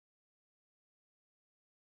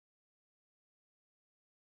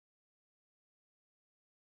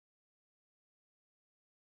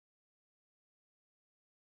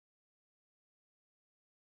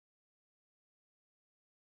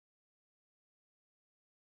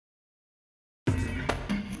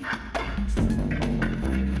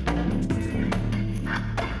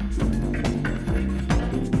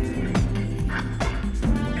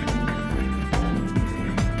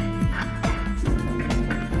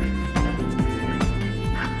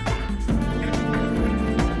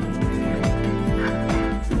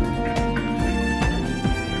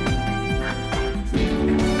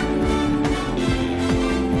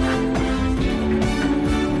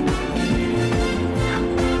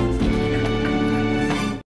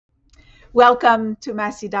Welcome to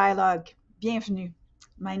Massey Dialogue. Bienvenue.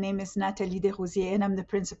 My name is Nathalie Desrosiers and I'm the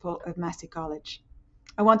principal of Massey College.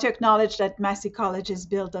 I want to acknowledge that Massey College is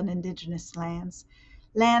built on Indigenous lands,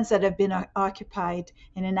 lands that have been occupied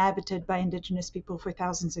and inhabited by Indigenous people for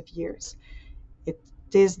thousands of years. It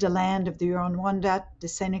is the land of the Huron-Wendat, the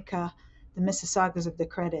Seneca, the Mississaugas of the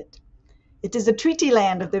Credit. It is the treaty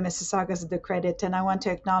land of the Mississaugas of the Credit, and I want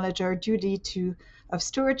to acknowledge our duty of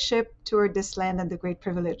stewardship toward this land and the great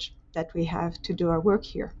privilege that we have to do our work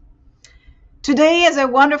here. Today is a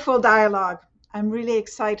wonderful dialogue. I'm really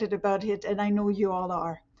excited about it, and I know you all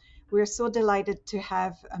are. We're so delighted to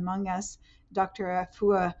have among us Dr.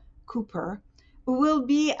 Afua Cooper, who will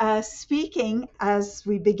be speaking as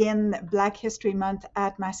we begin Black History Month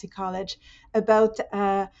at Massey College about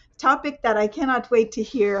a topic that I cannot wait to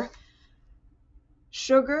hear: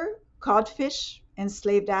 sugar, codfish,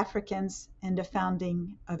 enslaved Africans, and the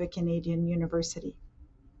founding of a Canadian university.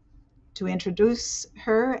 To introduce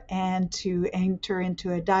her and to enter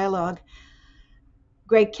into a dialogue,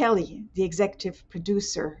 Greg Kelly, the executive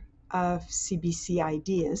producer of CBC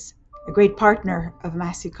Ideas, a great partner of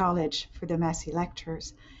Massey College for the Massey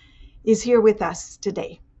Lectures, is here with us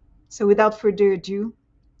today. So without further ado,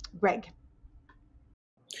 Greg.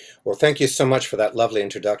 Well, thank you so much for that lovely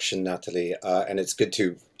introduction, Nathalie, and it's good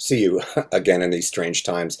to see you again in these strange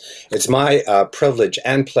times. It's my privilege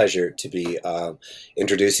and pleasure to be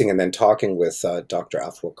introducing and then talking with Dr.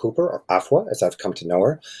 Afua Cooper, or Afua, as I've come to know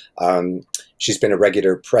her. She's been a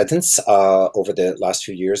regular presence over the last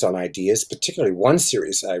few years on Ideas, particularly one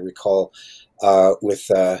series I recall with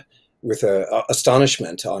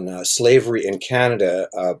astonishment on slavery in Canada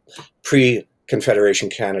pre-Confederation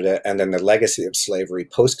Canada, and then the legacy of slavery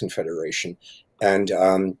post-Confederation. And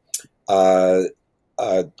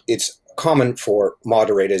it's common for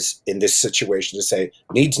moderators in this situation to say,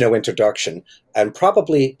 needs no introduction, and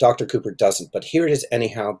probably Dr. Cooper doesn't, but here it is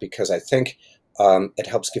anyhow, because I think it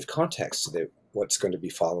helps give context to what's going to be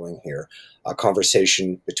following here. A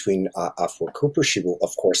conversation between Afua Cooper. She will,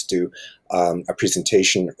 of course, do a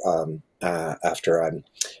presentation after I'm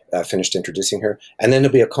finished introducing her. And then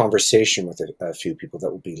there'll be a conversation with a few people that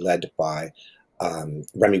will be led by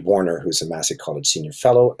Remi Warner, who's a Massey College Senior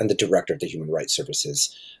Fellow and the Director of the Human Rights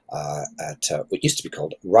Services at what used to be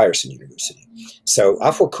called Ryerson University. So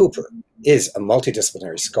Afua Cooper is a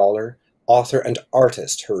multidisciplinary scholar, author, and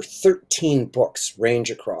artist. Her 13 books range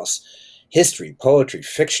across history, poetry,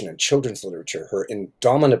 fiction, and children's literature. Her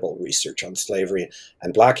indomitable research on slavery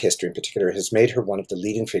and Black history in particular has made her one of the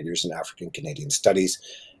leading figures in African-Canadian studies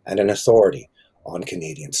and an authority on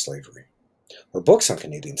Canadian slavery. Her books on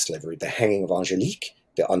Canadian slavery, The Hanging of Angelique,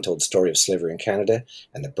 The Untold Story of Slavery in Canada,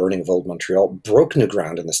 and The Burning of Old Montreal, broke new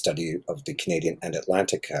ground in the study of the Canadian and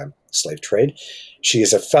Atlantic slave trade. She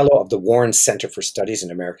is a fellow of the Warren Center for Studies in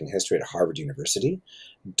American History at Harvard University.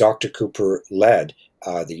 Dr. Cooper led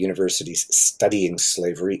the university's Studying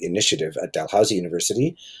Slavery initiative at Dalhousie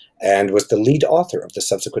University and was the lead author of the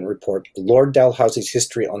subsequent report, Lord Dalhousie's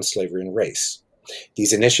History on Slavery and Race.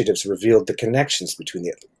 These initiatives revealed the connections between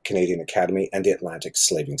the Canadian Academy and the Atlantic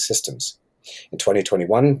slaving systems. In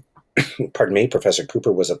 2021, Professor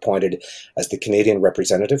Cooper was appointed as the Canadian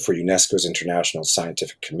representative for UNESCO's International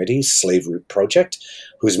Scientific Committee Slave Route Project,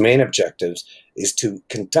 whose main objectives is to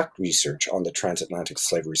conduct research on the transatlantic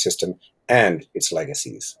slavery system and its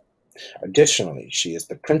legacies. Additionally, she is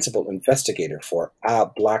the principal investigator for A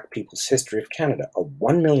Black People's History of Canada, a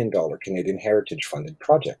 $1 million Canadian Heritage funded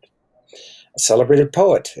project. A celebrated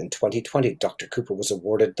poet, in 2020, Dr. Cooper was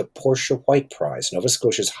awarded the Portia White Prize, Nova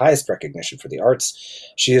Scotia's highest recognition for the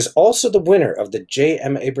arts. She is also the winner of the J.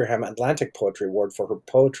 M. Abraham Atlantic Poetry Award for her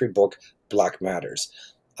poetry book, Black Matters.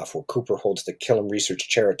 Afua Cooper holds the Killam Research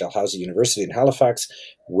Chair at Dalhousie University in Halifax,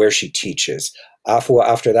 where she teaches. Afua,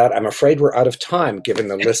 after that, I'm afraid we're out of time, given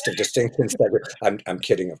the list of distinctions that I'm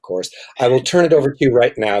kidding, of course. I will turn it over to you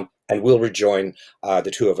right now, and we'll rejoin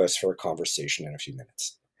the two of us for a conversation in a few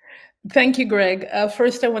minutes. Thank you, Greg.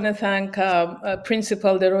 First, I want to thank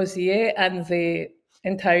Principal Desrosiers and the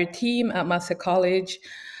entire team at Massey College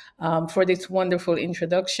for this wonderful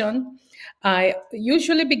introduction. I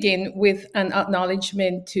usually begin with an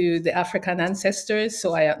acknowledgement to the African ancestors.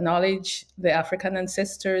 So I acknowledge the African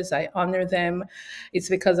ancestors, I honor them. It's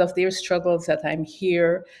because of their struggles that I'm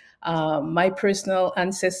here. My personal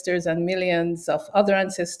ancestors and millions of other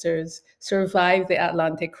ancestors survived the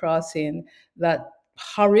Atlantic crossing, that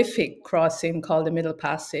horrific crossing called the Middle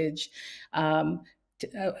Passage,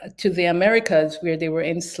 to the Americas, where they were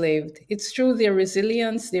enslaved. It's through their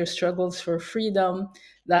resilience, their struggles for freedom,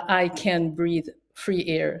 that I can breathe free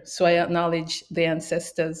air. So I acknowledge the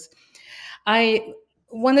ancestors. I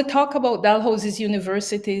want to talk about Dalhousie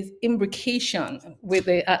University's imbrication with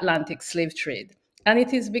the Atlantic slave trade. And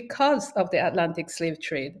it is because of the Atlantic slave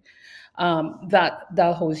trade that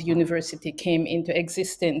Dalhousie University came into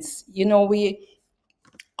existence. You know, we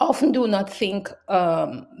often do not think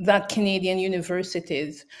that Canadian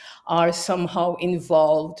universities are somehow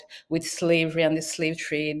involved with slavery and the slave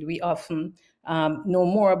trade. We often know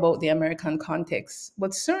more about the American context,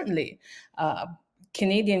 but certainly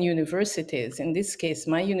Canadian universities, in this case,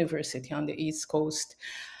 my university on the East Coast,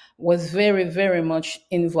 was very, very much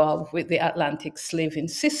involved with the Atlantic slaving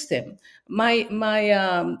system.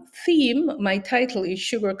 My theme, my title is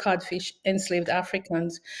Sugar, Codfish, Enslaved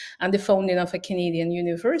Africans, and the Founding of a Canadian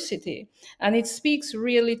University. And it speaks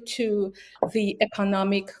really to the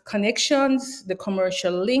economic connections, the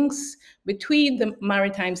commercial links between the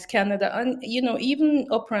Maritimes Canada and, you know, even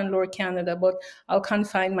Upper and Lower Canada, but I'll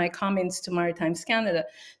confine my comments to Maritimes Canada,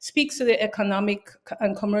 speaks to the economic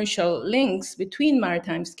and commercial links between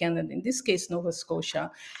Maritimes Canada, in this case Nova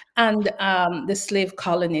Scotia, and the slave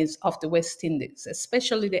colonies of the West Indies,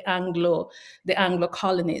 especially the Anglo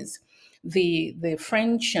colonies, the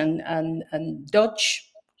French and Dutch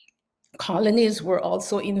colonies were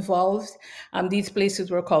also involved. These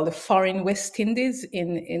places were called the foreign West Indies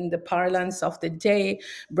in the parlance of the day.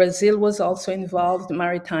 Brazil was also involved.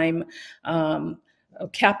 Maritime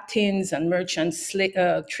captains and merchants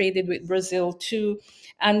traded with Brazil too.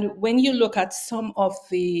 And when you look at some of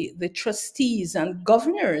the trustees and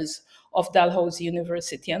governors of Dalhousie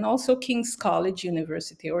University and also King's College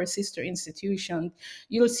University, or sister institution,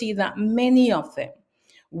 you'll see that many of them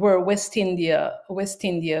were West India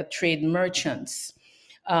trade merchants.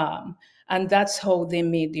 And that's how they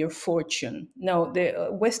made their fortune. Now, the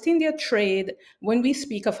West India trade, when we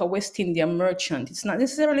speak of a West India merchant, it's not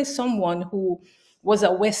necessarily someone who was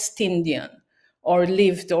a West Indian or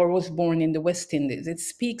lived or was born in the West Indies. It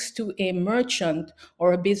speaks to a merchant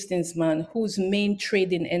or a businessman whose main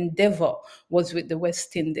trading endeavor was with the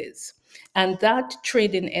West Indies. And that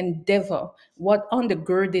trading endeavor, what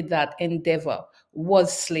undergirded that endeavor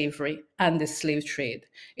was slavery and the slave trade.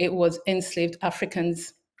 It was enslaved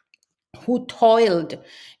Africans who toiled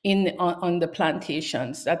on the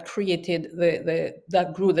plantations that created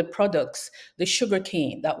that grew the products, the sugar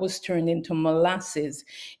cane that was turned into molasses,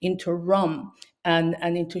 into rum, and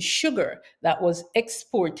into sugar that was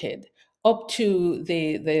exported up to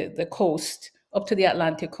the coast, up to the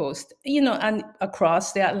Atlantic coast, you know, and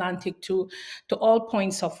across the Atlantic to all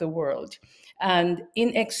points of the world. And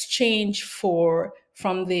in exchange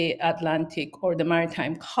from the Atlantic or the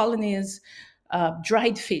maritime colonies,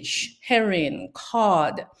 dried fish, herring,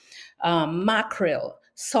 cod, mackerel,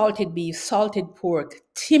 salted beef, salted pork,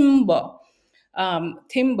 timber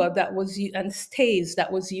that was and staves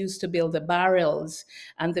that was used to build the barrels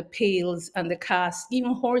and the pails and the casks.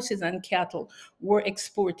 Even horses and cattle were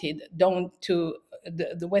exported down to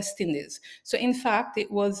the West Indies. So in fact,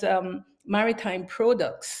 it was maritime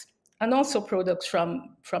products and also products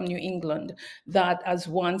from New England that, as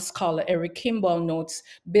one scholar, Eric Kimball, notes,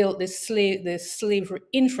 built the slavery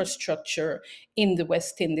infrastructure in the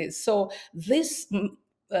West Indies. So this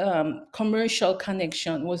commercial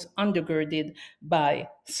connection was undergirded by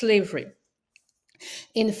slavery.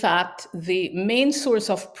 In fact, the main source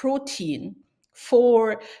of protein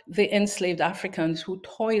for the enslaved Africans who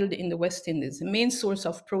toiled in the West Indies, the main source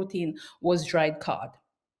of protein was dried cod.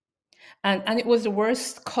 And it was the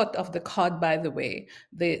worst cut of the cod, by the way.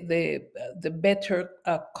 The better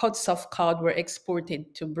cuts of cod were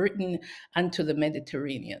exported to Britain and to the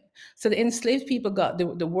Mediterranean. So the enslaved people got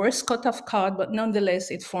the worst cut of cod, but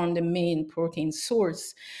nonetheless, it formed the main protein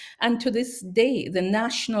source. And to this day, the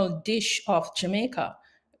national dish of Jamaica,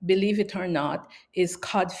 believe it or not, is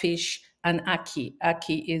codfish and ackee.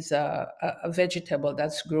 Ackee is a vegetable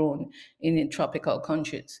that's grown in tropical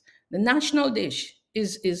countries. The national dish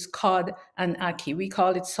is cod and ackee. We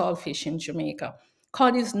call it saltfish in Jamaica.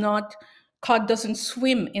 Cod doesn't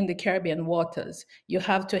swim in the Caribbean waters. You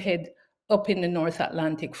have to head up in the North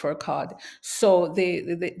Atlantic for cod. So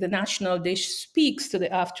the national dish speaks to the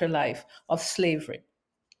afterlife of slavery.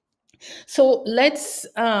 So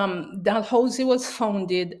Dalhousie was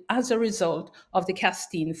founded as a result of the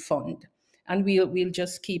Castine Fund. And we'll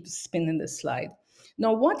just keep spinning the slide.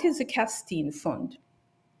 Now, what is the Castine Fund?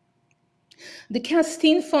 The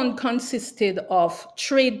Castine Fund consisted of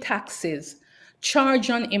trade taxes charged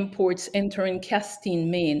on imports entering Castine,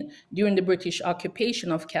 Maine during the British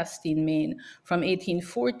occupation of Castine, Maine from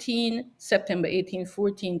September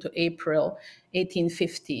 1814 to April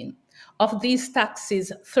 1815. Of these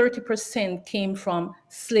taxes, 30% came from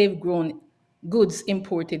slave-grown goods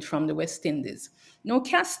imported from the West Indies. Now,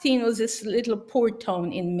 Castine was this little port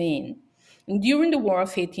town in Maine. And during the War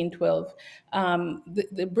of 1812,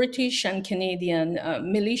 the British and Canadian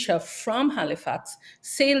militia from Halifax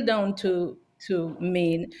sailed down to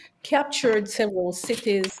Maine, captured several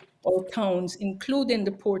cities or towns, including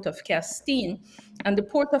the port of Castine. And the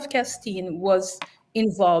port of Castine was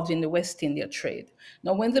involved in the West India trade.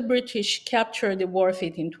 Now, when the British captured the War of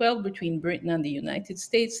 1812 between Britain and the United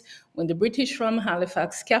States, when the British from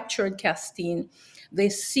Halifax captured Castine, they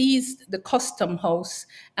seized the custom house,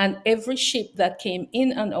 and every ship that came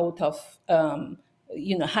in and out of,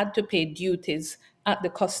 had to pay duties at the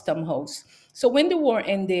custom house. So when the war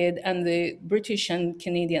ended and the British and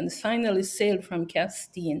Canadians finally sailed from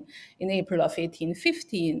Castine in April of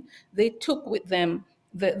 1815, they took with them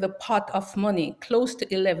the pot of money, close to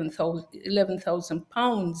 11,000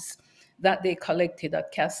 pounds that they collected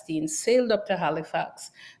at Castine, sailed up to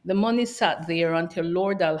Halifax. The money sat there until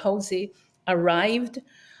Lord Dalhousie arrived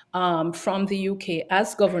from the UK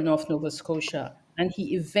as governor of Nova Scotia, and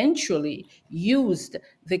he eventually used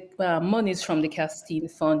the monies from the Castine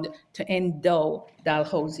Fund to endow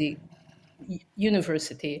Dalhousie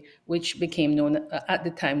University, which became known at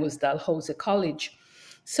the time was Dalhousie College.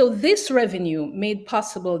 So this revenue made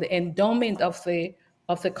possible the endowment of the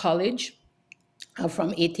college from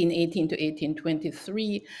 1818 to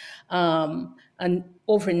 1823, and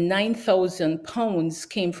over 9,000 pounds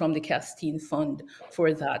came from the Castine Fund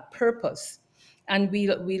for that purpose. And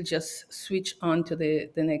we'll just switch on to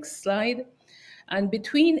the next slide. And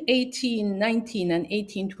between 1819 and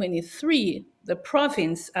 1823, the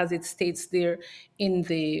province, as it states there in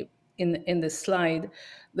the slide,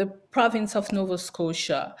 the province of Nova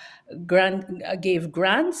Scotia gave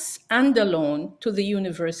grants and a loan to the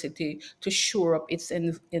university to shore up its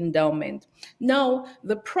endowment. Now,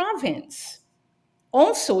 the province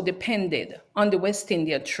also depended on the West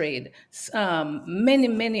India trade.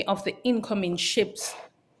 Many of the incoming ships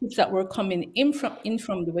that were coming in from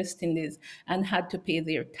the West Indies and had to pay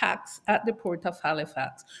their tax at the port of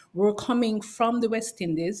Halifax were coming from the West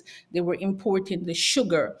Indies. They were importing the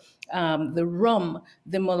sugar, the rum,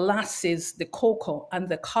 the molasses, the cocoa, and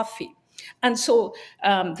the coffee. And so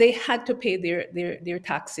they had to pay their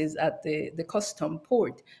taxes at the custom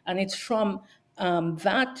port. And it's from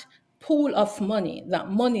that pool of money that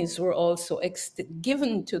monies were also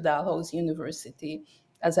given to Dalhousie University,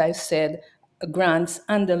 as I said, grants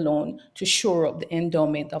and a loan to shore up the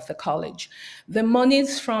endowment of the college. The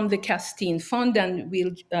monies from the Castine Fund, and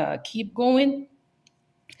we'll keep going.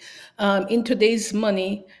 In today's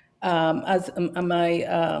money, as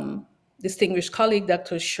my distinguished colleague,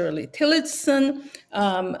 Dr. Shirley Tillotson,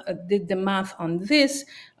 did the math on this,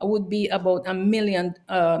 would be about $1 million.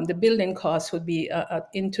 The building cost would be,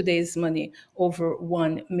 in today's money, over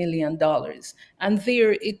 $1 million. And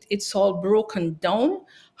there, it's all broken down,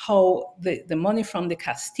 how the money from the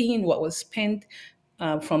Castine, what was spent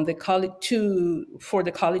from the college for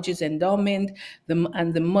the college's endowment,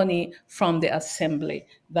 and the money from the assembly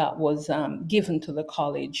that was given to the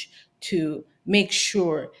college to make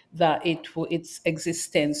sure that its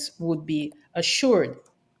existence would be assured.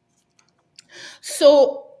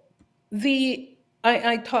 So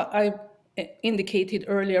I indicated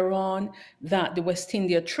earlier on that the West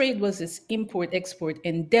India trade was this import-export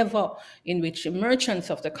endeavor in which the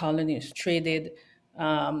merchants of the colonies traded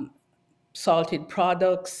salted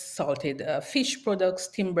products, salted fish products,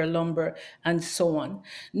 timber, lumber, and so on.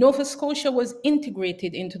 Nova Scotia was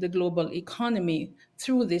integrated into the global economy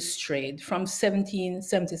through this trade from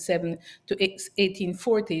 1777 to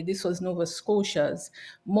 1840. This was Nova Scotia's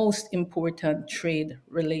most important trade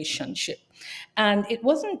relationship. And it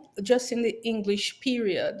wasn't just in the English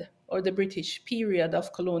period or the British period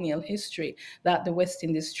of colonial history that the West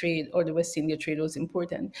Indies trade or the West India trade was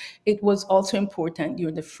important. It was also important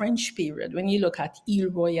during the French period. When you look at Ile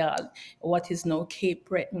Royale, what is now Cape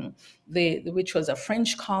Breton, which was a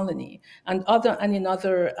French colony, and in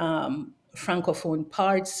other Francophone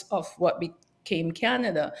parts of what became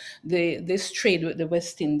Canada, this trade with the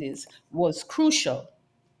West Indies was crucial.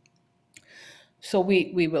 So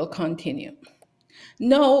we will continue.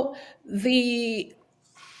 Now,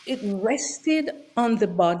 it rested on the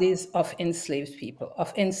bodies of enslaved people,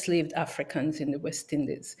 of enslaved Africans in the West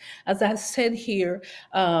Indies. As I said here,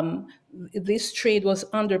 this trade was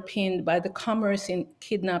underpinned by the commerce in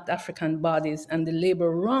kidnapped African bodies and the labor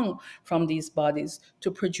wrung from these bodies to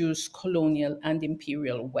produce colonial and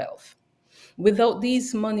imperial wealth. Without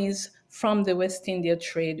these monies from the West India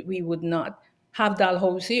trade, we would not have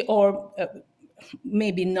Dalhousie, or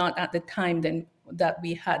maybe not at the time then that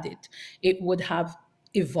we had it. It would have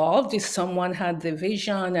evolved if someone had the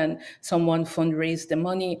vision and someone fundraised the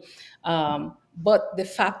money. But the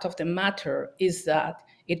fact of the matter is that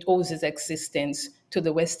it owes its existence to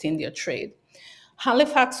the West India trade.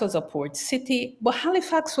 Halifax was a port city, but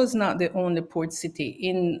Halifax was not the only port city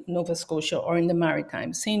in Nova Scotia or in the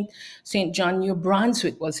Maritime. St. John, New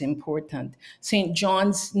Brunswick was important. St.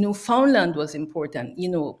 John's, Newfoundland was important,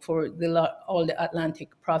 for all the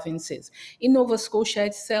Atlantic provinces. In Nova Scotia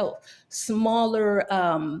itself, smaller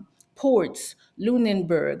ports,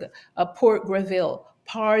 Lunenburg, Port Greville,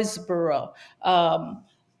 Parsborough, all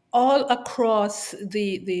across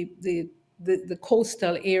the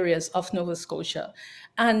coastal areas of Nova Scotia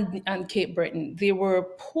and Cape Breton. There were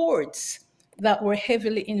ports that were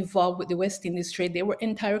heavily involved with the West Indies trade. There were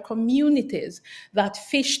entire communities that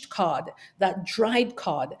fished cod, that dried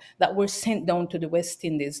cod, that were sent down to the West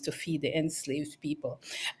Indies to feed the enslaved people.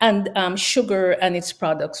 And sugar and its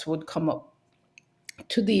products would come up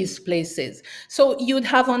to these places. So you'd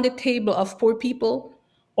have on the table of poor people,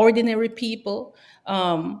 ordinary people,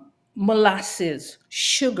 molasses,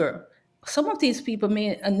 sugar. Some of these people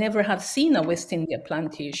may never have seen a West India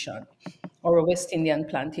plantation or a West Indian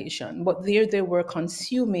plantation, but there they were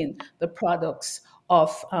consuming the products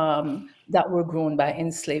of that were grown by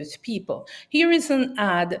enslaved people. Here is an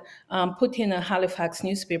ad put in a Halifax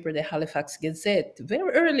newspaper, the Halifax Gazette,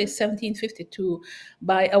 very early, 1752,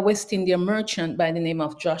 by a West India merchant by the name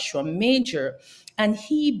of Joshua Major, and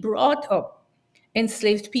he brought up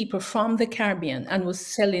enslaved people from the Caribbean and was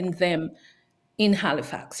selling them in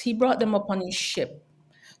Halifax. He brought them up on his ship.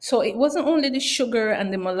 So it wasn't only the sugar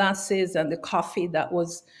and the molasses and the coffee that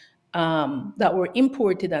were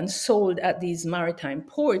imported and sold at these maritime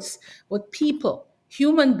ports, but people,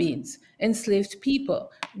 human beings, enslaved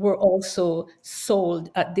people, were also sold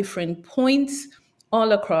at different points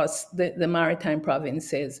all across the maritime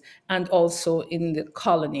provinces and also in the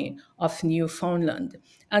colony of Newfoundland.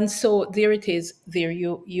 And so there it is, there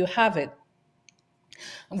you have it.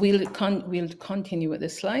 We'll continue with the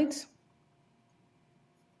slides.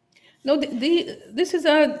 Now, this is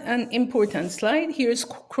an important slide. Here's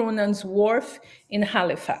Cronan's Wharf in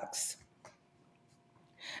Halifax.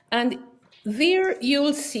 And there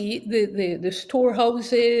you'll see the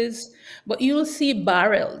storehouses, but you'll see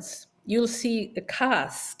barrels, you'll see a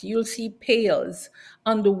cask, you'll see pails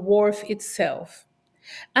on the wharf itself.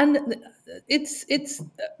 And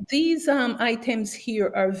these items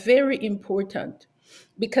here are very important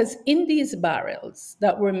because in these barrels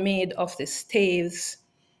that were made of the staves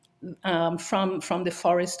from the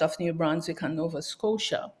forest of New Brunswick and Nova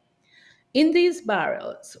Scotia, in these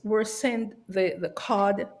barrels were sent the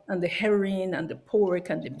cod and the herring and the pork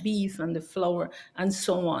and the beef and the flour and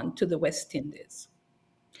so on to the West Indies.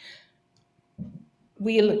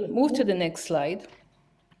 We'll move to the next slide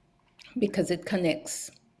because it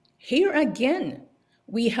connects. Here again,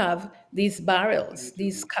 we have these barrels,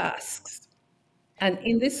 these casks. And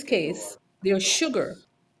in this case, there's sugar,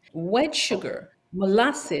 wet sugar,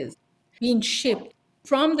 molasses being shipped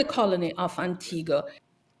from the colony of Antigua.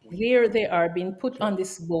 There they are being put on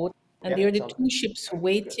this boat, and there are the two ships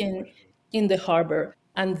waiting in the harbor.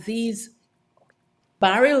 And these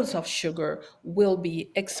barrels of sugar will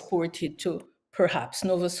be exported to perhaps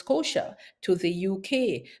Nova Scotia, to the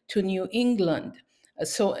UK, to New England,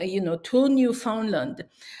 so to Newfoundland.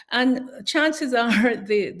 And chances are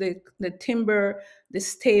the timber, the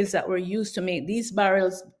staves that were used to make these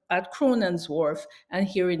barrels at Cronan's Wharf and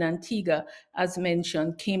here in Antigua, as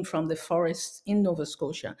mentioned, came from the forests in Nova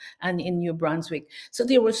Scotia and in New Brunswick. So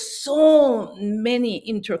there were so many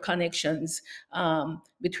interconnections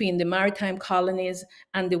between the maritime colonies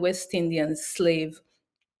and the West Indian slave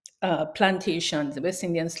plantations, the West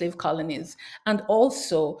Indian slave colonies, and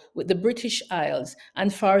also with the British Isles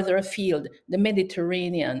and farther afield, the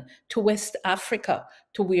Mediterranean, to West Africa,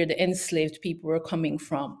 to where the enslaved people were coming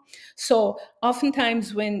from. So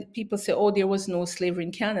oftentimes when people say, oh, there was no slavery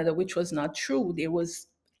in Canada, which was not true, there was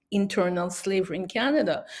internal slavery in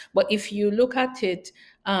Canada. But if you look at it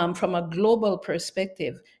from a global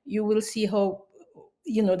perspective, you will see how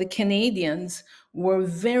the Canadians were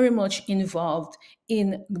very much involved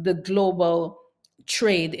in the global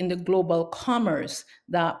trade, in the global commerce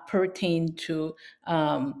that pertained to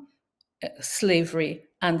slavery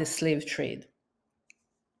and the slave trade.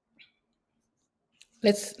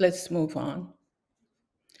 Let's move on.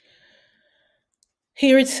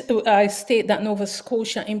 Here I state that Nova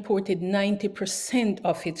Scotia imported 90%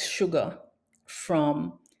 of its sugar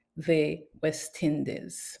from the West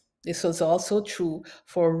Indies. This was also true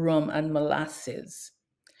for rum and molasses.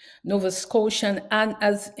 Nova Scotian, and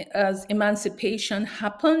as emancipation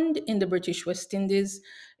happened in the British West Indies,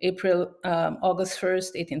 August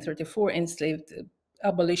 1st, 1834, enslaved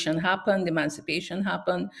abolition happened, emancipation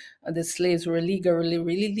happened, the slaves were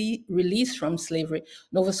legally released from slavery,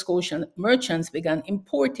 Nova Scotian merchants began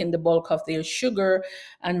importing the bulk of their sugar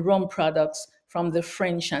and rum products from the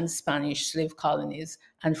French and Spanish slave colonies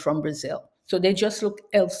and from Brazil. So they just look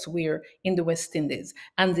elsewhere in the West Indies.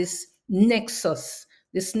 And this nexus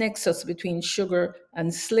between sugar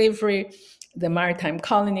and slavery, the maritime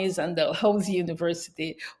colonies and Dalhousie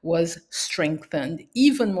University was strengthened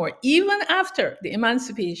even more, even after the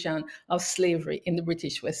emancipation of slavery in the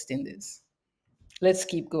British West Indies. Let's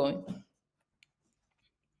keep going.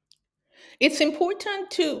 It's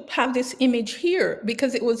important to have this image here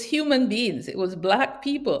because it was human beings, it was Black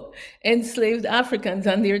people, enslaved Africans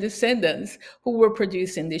and their descendants who were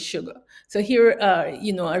producing this sugar. So here,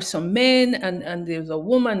 are some men and there's a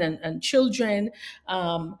woman and children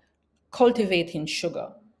cultivating sugar.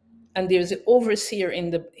 And there's an overseer in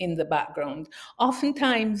the background.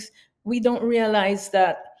 Oftentimes, we don't realize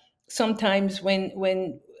that sometimes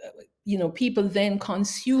when people then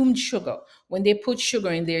consumed sugar, when they put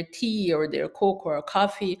sugar in their tea or their cocoa or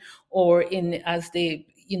coffee, or in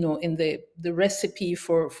the recipe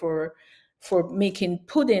for making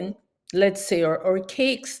pudding, let's say, or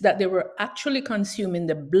cakes, that they were actually consuming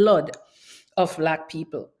the blood of Black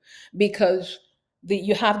people, because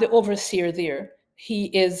you have the overseer there. He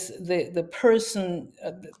is the person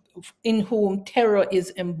in whom terror is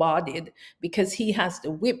embodied, because he has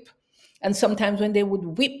the whip. And sometimes when they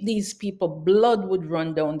would whip these people, blood would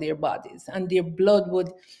run down their bodies, and their blood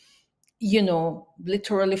would,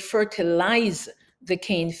 literally fertilize the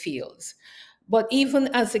cane fields. But even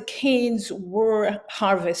as the canes were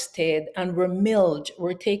harvested and were milled,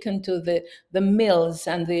 were taken to the mills,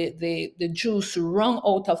 and the juice wrung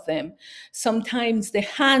out of them, sometimes the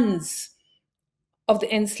hands of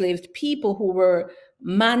the enslaved people who were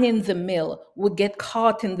manning the mill would get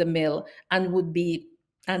caught in the mill and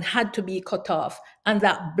had to be cut off, and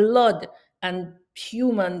that blood and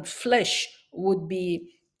human flesh would be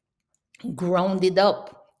grounded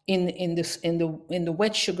up in the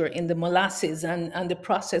wet sugar, in the molasses, and the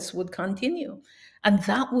process would continue, and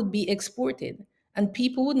that would be exported, and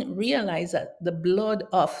people wouldn't realize that the blood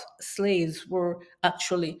of slaves were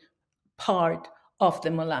actually part of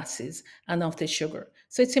the molasses and of the sugar.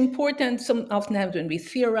 So it's important, oftentimes when we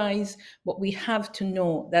theorize, but we have to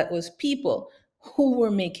know that it was people who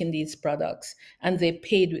were making these products, and they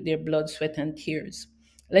paid with their blood, sweat, and tears.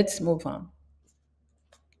 Let's move on.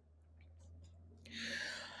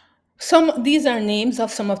 These are names of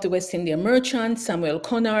some of the West Indian merchants. Samuel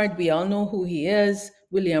Cunard, we all know who he is.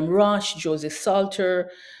 William Rush, Joseph Salter,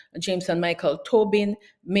 James and Michael Tobin,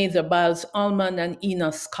 Mather Byles Allman, and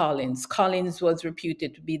Enos Collins. Collins was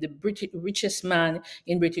reputed to be the richest man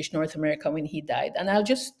in British North America when he died. And I'll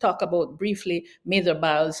just talk about briefly Mather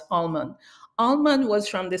Byles Allman. Allman was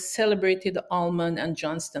from the celebrated Allman and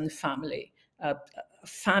Johnston family, a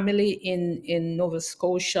family in Nova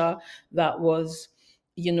Scotia that was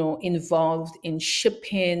involved in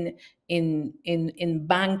shipping, in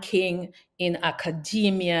banking, in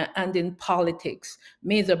academia, and in politics.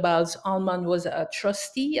 Mather Byles Allman was a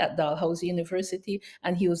trustee at Dalhousie University,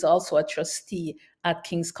 and he was also a trustee at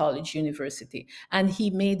King's College University. And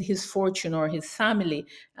he made his fortune, or his family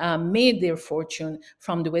made their fortune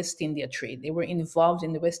from the West India trade. They were involved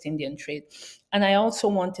in the West Indian trade. And I also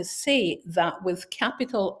want to say that with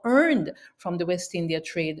capital earned from the West India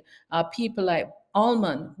trade, people like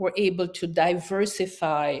Allman were able to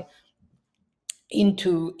diversify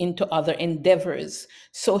into other endeavors.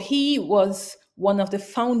 So he was one of the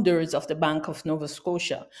founders of the Bank of Nova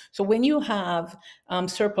Scotia. So when you have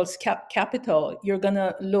surplus capital, you're going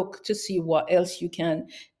to look to see what else you can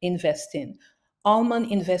invest in. Allman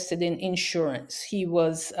invested in insurance. He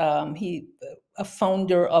was a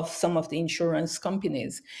founder of some of the insurance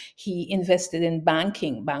companies. He invested in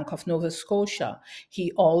banking, Bank of Nova Scotia.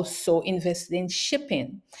 He also invested in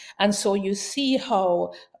shipping. And so you see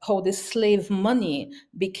how the slave money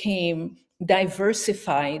became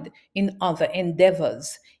diversified in other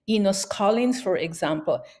endeavors. Enos Collins, for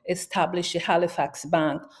example, established the Halifax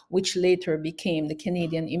Bank, which later became the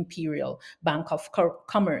Canadian Imperial Bank of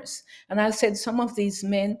Commerce. And I said some of these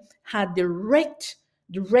men had direct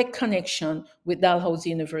connection with Dalhousie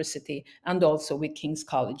University and also with King's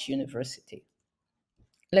College University.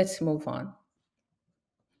 Let's move on.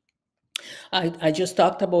 I just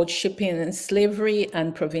talked about shipping and slavery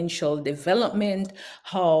and provincial development,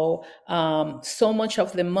 how so much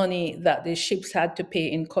of the money that the ships had to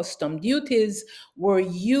pay in custom duties were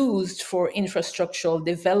used for infrastructural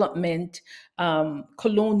development,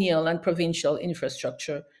 colonial and provincial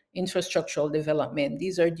infrastructural development.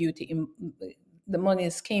 These are due to the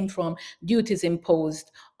monies came from duties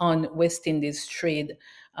imposed on West Indies trade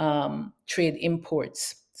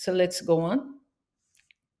imports. So let's go on.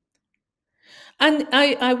 And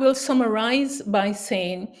I will summarize by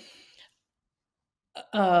saying,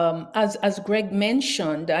 as Greg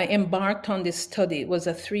mentioned, I embarked on this study. It was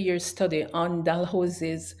a 3-year study on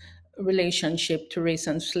Dalhousie's relationship to race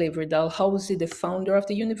and slavery. Dalhousie, the founder of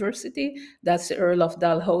the university, that's the Earl of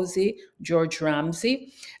Dalhousie, George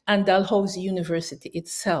Ramsay, and Dalhousie University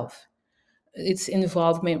itself, its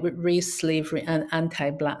involvement with race, slavery, and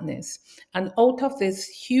anti-Blackness. And out of this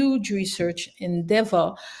huge research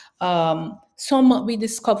endeavor, we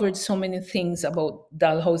discovered so many things about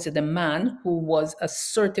Dalhousie, the man, who was a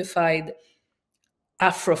certified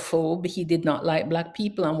Afrophobe. He did not like Black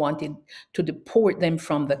people and wanted to deport them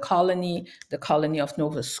from the colony of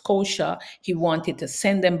Nova Scotia. He wanted to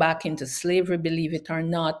send them back into slavery, believe it or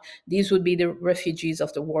not. These would be the refugees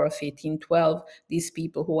of the War of 1812, these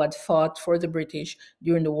people who had fought for the British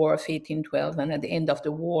during the War of 1812, and at the end of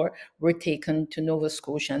the war were taken to Nova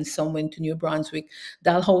Scotia and some went to New Brunswick.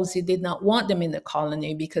 Dalhousie did not want them in the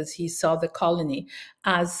colony because he saw the colony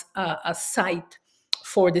as a site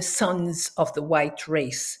for the sons of the white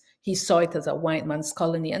race. He saw it as a white man's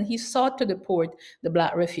colony, and he sought to deport the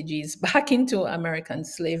Black refugees back into American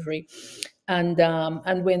slavery. And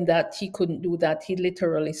when he couldn't do that, he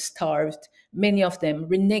literally starved many of them,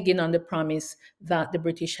 reneging on the promise that the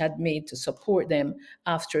British had made to support them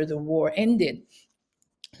after the war ended.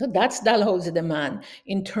 So that's Dalhousie the man.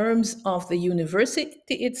 In terms of the university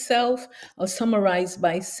itself, I'll summarize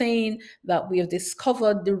by saying that we have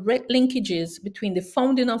discovered direct linkages between the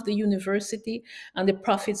founding of the university and the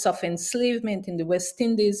profits of enslavement in the West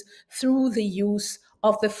Indies through the use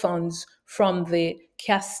of the funds from the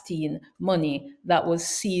Castine money that was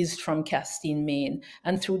seized from Castine, Maine,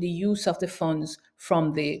 and through the use of the funds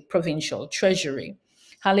from the provincial treasury.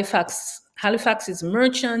 Halifax's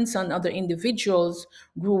merchants and other individuals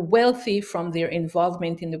grew wealthy from their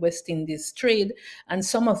involvement in the West Indies trade, and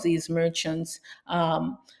some of these merchants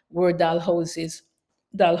were Dalhousie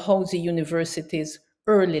University's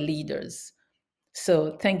early leaders.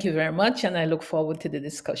 So thank you very much, and I look forward to the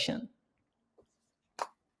discussion.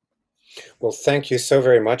 Well, thank you so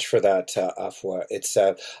very much for that, Afua. It's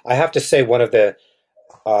I have to say, one of the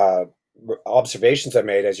observations I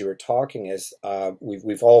made as you were talking is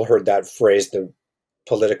we've all heard that phrase, the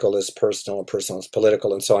political is personal and personal is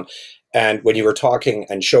political, and so on. And when you were talking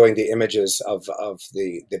and showing the images of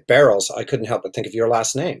the barrels, I couldn't help but think of your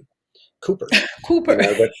last name, Cooper. Cooper. You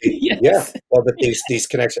know, Yes. Yeah. Well, that these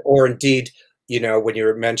connections, or indeed, you know, when you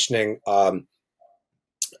were mentioning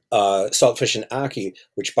Saltfish and Ackee,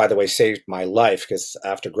 which, by the way, saved my life, because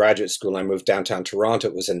after graduate school I moved downtown Toronto.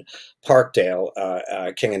 It was in Parkdale,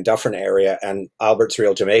 King and Dufferin area, and Albert's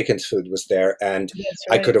Real Jamaicans food was there, and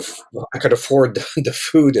right. I could afford the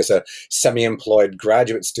food as a semi-employed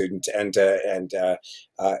graduate student, and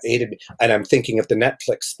aided me. And I'm thinking of the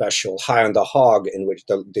Netflix special High on the Hog, in which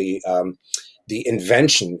the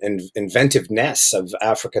inventiveness of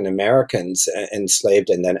African Americans enslaved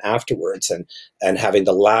and then afterwards, and having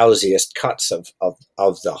the lousiest cuts of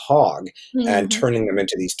the hog, mm-hmm. and turning them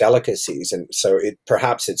into these delicacies. And so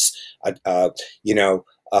perhaps it's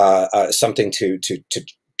something to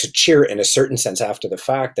cheer in a certain sense after the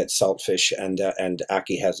fact that saltfish and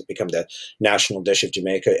ackee has become the national dish of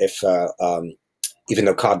Jamaica. If even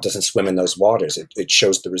though cod doesn't swim in those waters, it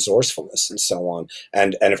shows the resourcefulness and so on.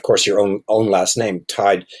 And of course, your own last name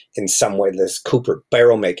tied in some way to this Cooper,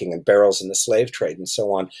 barrel making and barrels in the slave trade and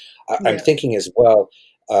so on. Yeah. I'm thinking as well,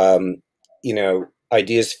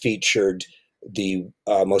 ideas featured the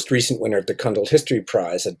most recent winner of the Cundall History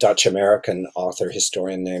Prize, a Dutch-American author,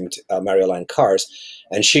 historian named Marjolein Cars.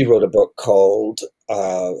 And she wrote a book called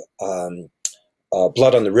Blood on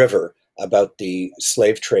the River, about the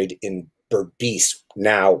slave trade in Berbice,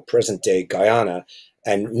 now present-day Guyana,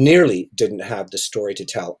 and nearly didn't have the story to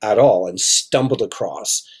tell at all, and stumbled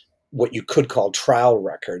across what you could call trial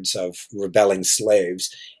records of rebelling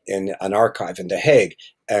slaves in an archive in The Hague,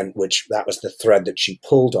 and that was the thread that she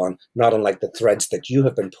pulled on, not unlike the threads that you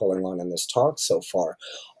have been pulling on in this talk so far.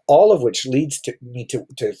 All of which leads me to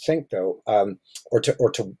think, though, or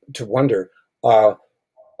to wonder,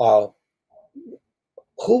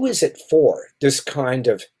 who is it for, this kind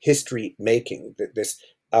of history making? This,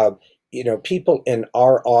 people in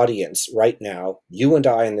our audience right now, you and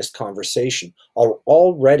I in this conversation, are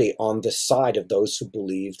already on the side of those who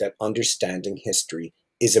believe that understanding history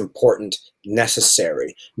is important,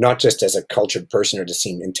 necessary, not just as a cultured person or to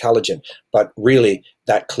seem intelligent, but really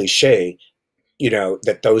that cliche,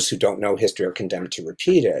 that those who don't know history are condemned to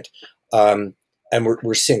repeat it. and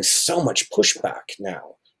we're seeing so much pushback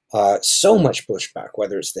now. So much pushback,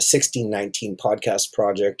 whether it's the 1619 podcast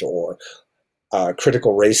project or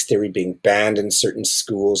critical race theory being banned in certain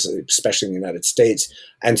schools, especially in the United States,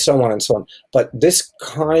 and so on and so on. But this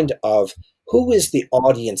kind of, who is the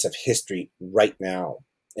audience of history right now?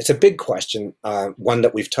 It's a big question, one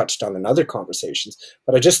that we've touched on in other conversations,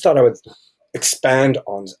 but I just thought I would expand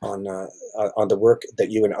on the work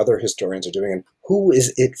that you and other historians are doing, and who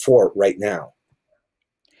is it for right now?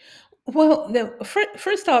 Well,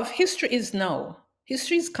 first off, history is now.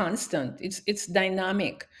 History is constant. It's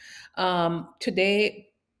dynamic. Today,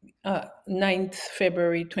 9th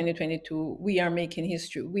February 2022, we are making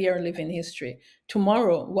history. We are living history.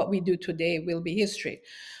 Tomorrow, what we do today will be history.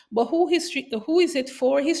 But who is it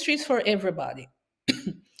for? History is for everybody.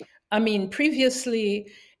 I mean,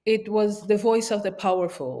 previously it was the voice of the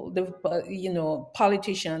powerful, the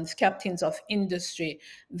politicians, captains of industry,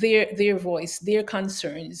 their voice, their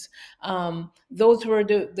concerns. Those were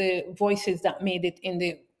the voices that made it in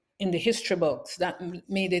the history books, that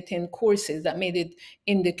made it in courses, that made it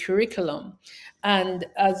in the curriculum. And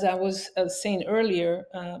as I was saying earlier,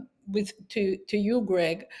 to you,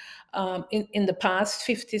 Greg, in the past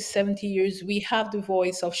 50, 70 years, we have the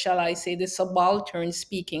voice of, shall I say, the subaltern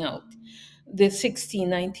speaking out. The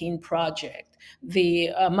 1619 project,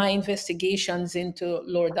 my investigations into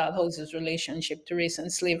Lord Dalhousie's relationship to race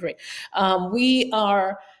and slavery. We've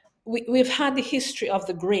had the history of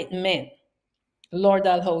the great men, Lord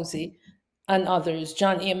Dalhousie and others,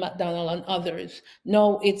 John A. MacDonald and others.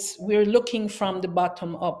 No, we're looking from the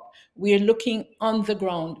bottom up. We're looking on the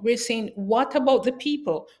ground. We're saying, what about the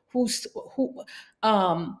people whose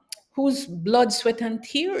blood, sweat, and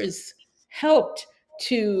tears helped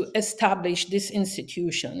to establish this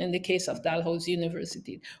institution? In the case of Dalhousie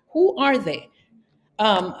University, who are they?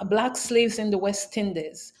 Black slaves in the West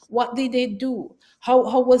Indies. What did they do?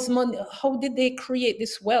 How was money? How did they create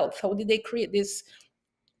this wealth? How did they create this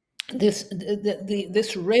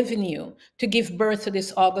revenue to give birth to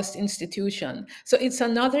this august institution? So it's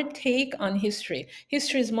another take on history.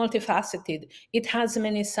 History is multifaceted. It has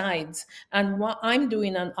many sides. And what I'm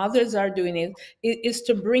doing and others are doing is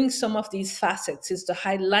to bring some of these facets, is to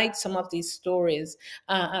highlight some of these stories,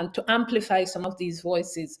 and to amplify some of these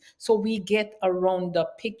voices so we get a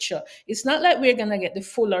round-up picture. It's not like we're going to get the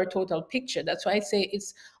full or total picture. That's why I say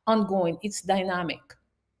it's ongoing. It's dynamic.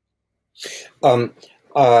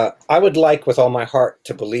 I would like with all my heart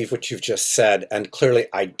to believe what you've just said, and clearly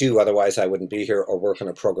I do, otherwise I wouldn't be here or work on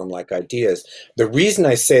a program like Ideas. The reason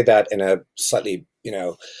I say that in a slightly,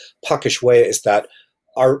 puckish way is that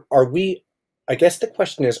are we, I guess the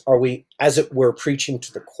question is, are we, as it were, preaching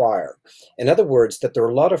to the choir? In other words, that there are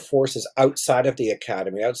a lot of forces outside of the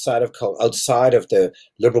academy, outside of the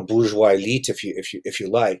liberal bourgeois elite, if you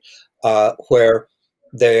like, where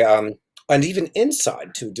they and even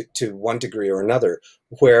inside to one degree or another,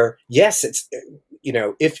 where yes, it's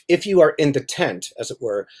if you are in the tent, as it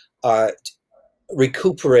were,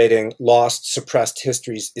 recuperating lost, suppressed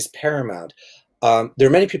histories is paramount. There are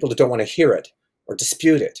many people that don't want to hear it or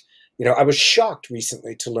dispute it. I was shocked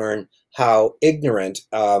recently to learn how ignorant,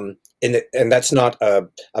 and that's not a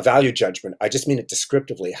value judgment, I just mean it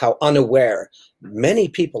descriptively, how unaware many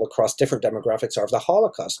people across different demographics are of the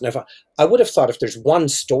Holocaust. And I would have thought if there's one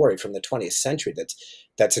story from the 20th century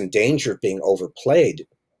that's in danger of being overplayed,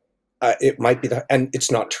 it might be and it's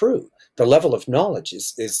not true. The level of knowledge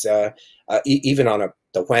is even on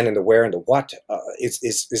the when and the where and the what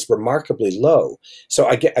is remarkably low. So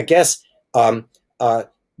I guess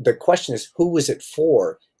the question is, who is it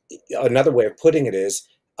for? Another way of putting it is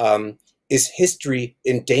history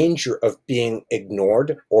in danger of being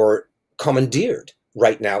ignored or commandeered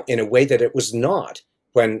right now in a way that it was not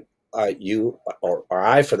when you or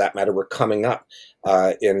I, for that matter, were coming up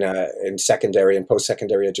in secondary and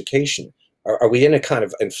post-secondary education? Are we in a kind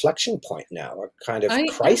of inflection point now, a kind of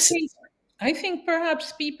crisis? I think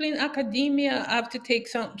perhaps people in academia have to take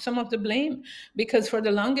some of the blame, because for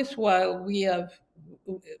the longest while we have,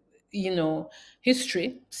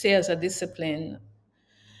 history, say as a discipline,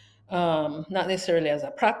 not necessarily as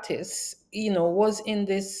a practice, was in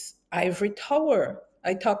this ivory tower.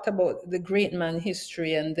 I talked about the great man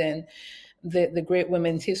history and then the great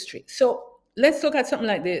women's history. So let's look at something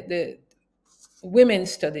like the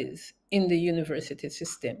women's studies in the university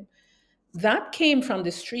system. That came from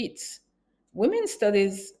the streets. Women's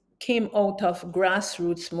studies came out of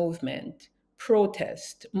grassroots movement,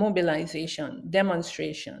 protest, mobilization,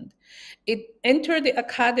 demonstration. It entered the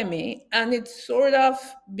academy and it sort of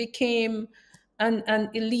became an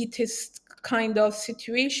elitist kind of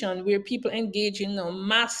situation where people engage in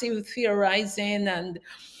massive theorizing and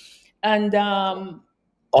and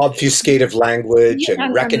obfuscative language yeah, and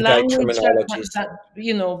and recondite language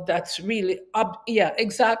terminologies. that's really yeah,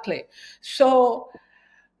 exactly. So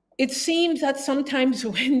it seems that sometimes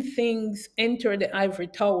when things enter the ivory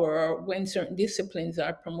tower, or when certain disciplines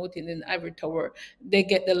are promoted in the ivory tower, they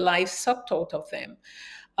get the life sucked out of them.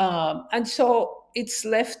 And so it's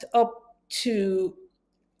left up to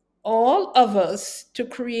all of us to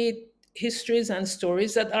create histories and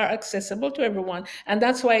stories that are accessible to everyone. And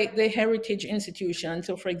that's why the heritage institutions,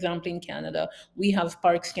 so for example in Canada we have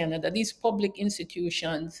Parks Canada, these public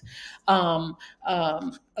institutions are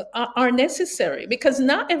necessary, because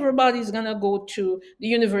not everybody's going to go to the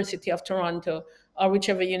University of Toronto or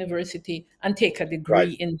whichever university and take a Right.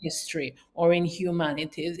 degree in history or in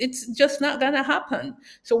humanities. It's just not going to happen.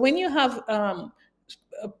 So when you have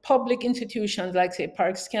public institutions like, say,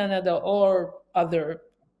 Parks Canada or other,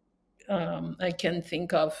 I can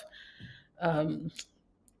think of,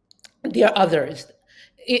 there are others.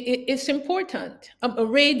 It's important.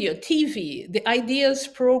 Radio, TV, the Ideas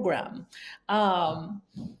program,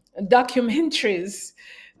 documentaries,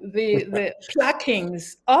 the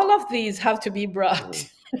plaquings, all of these have to be brought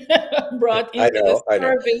brought I into the know, I know.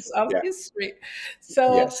 service of Yeah. history.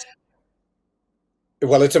 So Yes.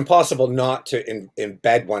 Well, it's impossible not to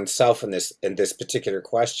embed oneself in this particular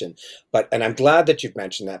question, and I'm glad that you've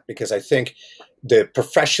mentioned that, because I think the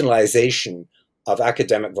professionalization of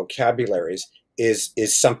academic vocabularies is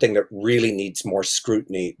something that really needs more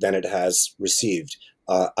scrutiny than it has received.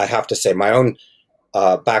 I have to say, my own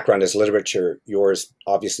background is literature, yours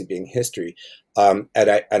obviously being history, and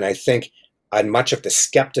I think on much of the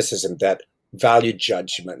skepticism that value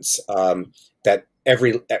judgments, that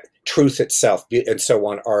every truth itself and so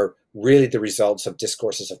on are really the results of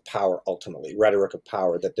discourses of power, ultimately rhetoric of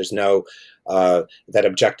power, that there's no that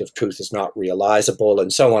objective truth is not realizable,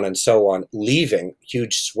 and so on, leaving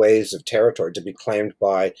huge swathes of territory to be claimed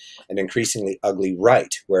by an increasingly ugly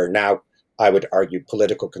right, where now I would argue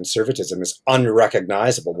political conservatism is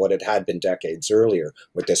unrecognizable, what it had been decades earlier,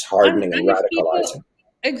 with this hardening and if people, radicalizing.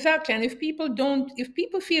 exactly, and if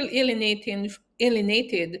people feel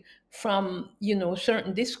alienated from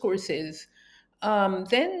certain discourses,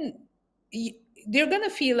 then they're gonna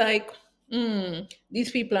feel like, these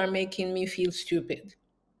people are making me feel stupid.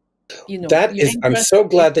 That You're is, I'm so interested in.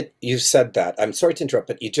 glad that you said that. I'm sorry to interrupt,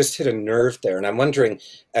 but you just hit a nerve there, and I'm wondering,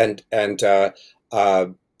 and I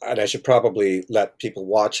should probably let people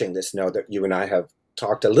watching this know that you and I have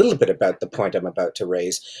talked a little bit about the point I'm about to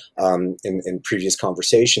raise in previous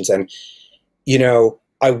conversations, and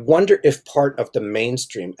I wonder if part of the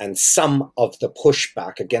mainstream and some of the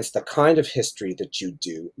pushback against the kind of history that you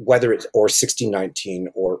do, whether it's or 1619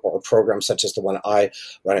 or programs such as the one I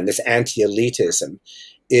run, and this anti-elitism,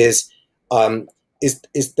 is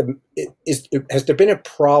has there been a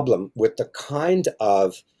problem with the kind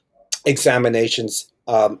of examinations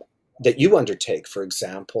that you undertake, for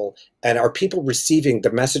example, and are people receiving the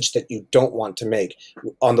message that you don't want to make?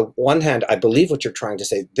 On the one hand, I believe what you're trying to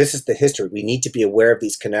say, this is the history. We need to be aware of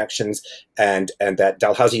these connections, and that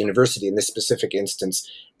Dalhousie University, in this specific instance,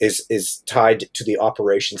 is tied to the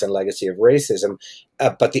operations and legacy of racism.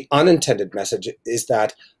 But the unintended message is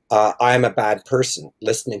that I am a bad person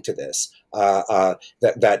listening to this,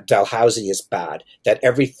 that Dalhousie is bad, that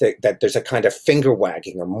everything, that there's a kind of finger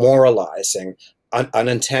wagging or moralizing,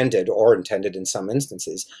 unintended or intended in some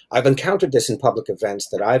instances. I've encountered this in public events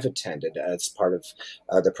that I've attended as part of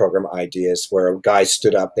the program Ideas, where a guy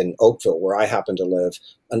stood up in Oakville, where I happen to live,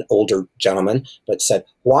 an older gentleman, but said,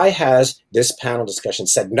 why has this panel discussion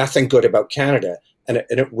said nothing good about Canada? And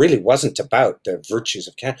it really wasn't about the virtues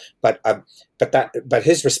of Canada, but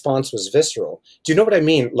his response was visceral. Do you know what I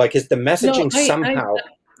mean? Like, is the messaging somehow?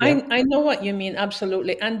 I know what you mean,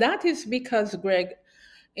 absolutely. And that is because, Greg,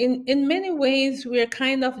 in many ways, we're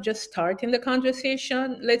kind of just starting the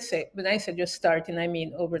conversation. Let's say, when I say just starting, I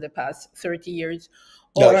mean over the past 30 years.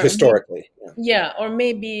 Or historically. Or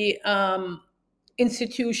maybe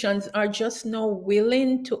institutions are just now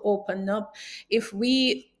willing to open up. If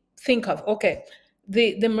we think of, okay,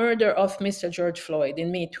 the murder of Mr. George Floyd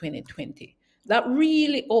in May 2020, that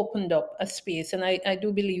really opened up a space. And I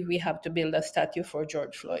do believe we have to build a statue for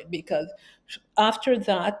George Floyd, because after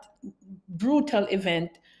that brutal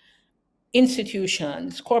event,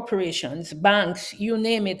 institutions, corporations, banks, you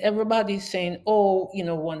name it, everybody's saying, oh, we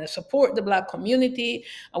want to support the Black community,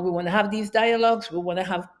 and we want to have these dialogues, we want to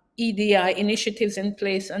have EDI initiatives in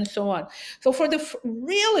place, and so on. So for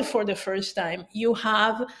the first time, you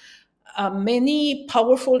have many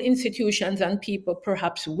powerful institutions and people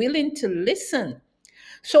perhaps willing to listen.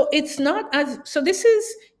 So it's not as, so this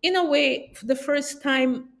is in a way the first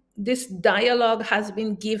time this dialogue has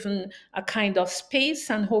been given a kind of space,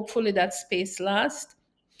 and hopefully that space lasts.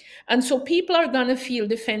 And so people are going to feel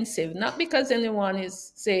defensive, not because anyone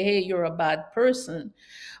is say, hey, you're a bad person,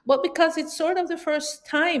 but because it's sort of the first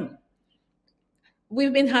time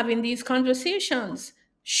we've been having these conversations.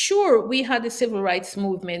 Sure, we had the civil rights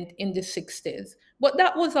movement in the 60s, but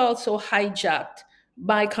that was also hijacked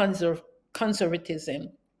by conservatism,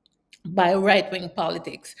 by right-wing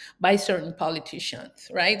politics, by certain politicians,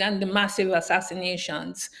 right? And the massive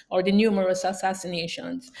assassinations, or the numerous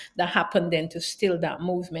assassinations that happened then to still that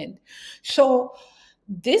movement. So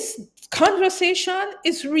this conversation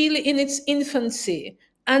is really in its infancy,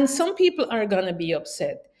 and some people are going to be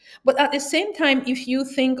upset. But at the same time, if you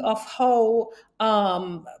think of how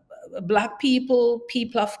Black people,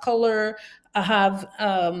 people of color, have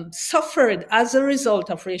suffered as a result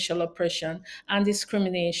of racial oppression and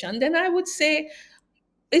discrimination, then I would say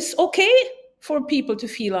it's okay for people to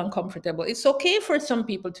feel uncomfortable. It's okay for some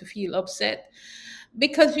people to feel upset.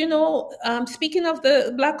 Because, speaking of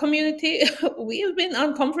the Black community, we have been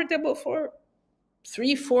uncomfortable for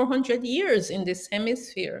 300-400 years in this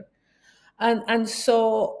hemisphere. And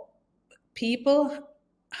so people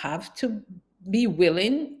have to be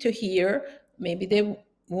willing to hear, maybe they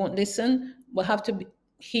won't listen, but have to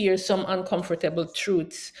hear some uncomfortable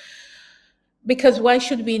truths. Because why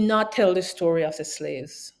should we not tell the story of the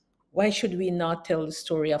slaves? Why should we not tell the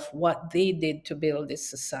story of what they did to build this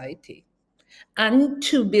society and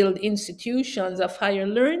to build institutions of higher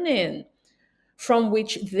learning from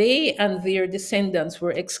which they and their descendants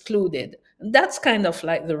were excluded? That's kind of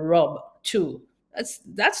like the rub too.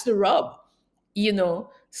 That's the rub,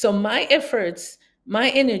 So my efforts, my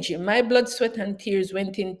energy, my blood, sweat, and tears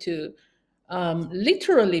went into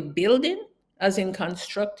literally building, as in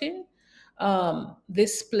constructing,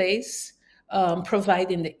 this place,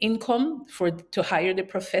 providing the income to hire the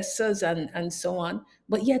professors and so on.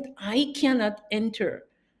 But yet I cannot enter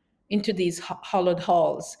into these hollowed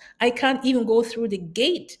halls. I can't even go through the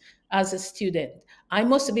gate as a student. I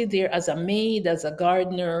must be there as a maid, as a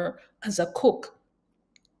gardener, as a cook.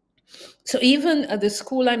 So even at the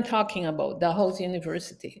school I'm talking about, Dalhousie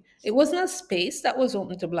University, it wasn't a space that was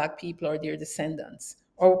open to Black people or their descendants,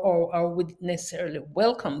 or would necessarily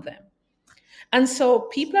welcome them. And so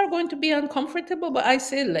people are going to be uncomfortable, but I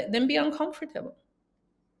say let them be uncomfortable.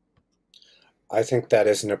 I think that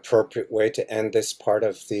is an appropriate way to end this part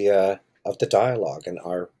of the dialogue and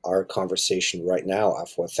our conversation right now,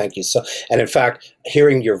 Afua. Thank you so. And in fact,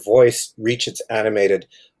 hearing your voice reach its animated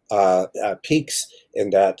peaks in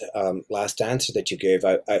that last answer that you gave,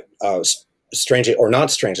 I strangely or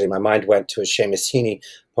not strangely, my mind went to a Seamus Heaney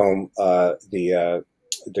poem, the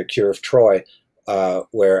Cure of Troy,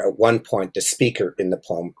 where at one point the speaker in the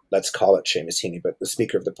poem, let's call it Seamus Heaney, but the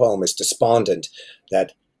speaker of the poem is despondent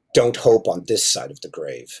that don't hope on this side of the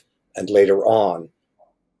grave. And later on,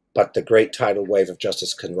 but the great tidal wave of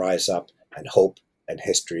justice can rise up, and hope and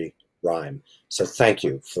history rhyme. So thank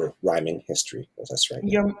you for rhyming history with us right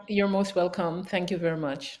now. You're most welcome. Thank you very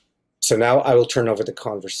much. So now I will turn over the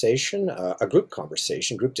conversation, a group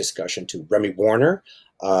discussion, to Remi Warner,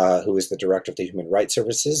 who is the Director of the Human Rights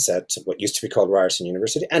Services at what used to be called Ryerson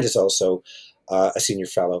University, and is also a Senior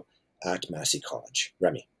Fellow at Massey College.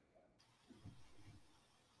 Remi.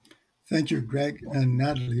 Thank you, Greg and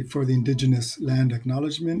Natalie, for the Indigenous land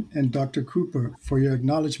acknowledgement, and Dr. Cooper for your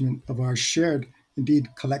acknowledgement of our shared,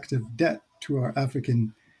 indeed collective debt to our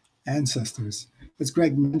African ancestors. As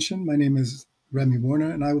Greg mentioned, my name is Remi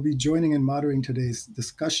Warner, and I will be joining and moderating today's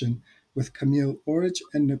discussion with Camille Orridge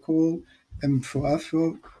and Nicole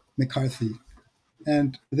Mfoafo-M'Carthy.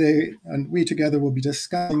 And we together will be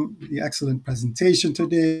discussing the excellent presentation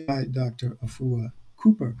today by Dr. Afua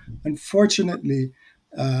Cooper. Unfortunately,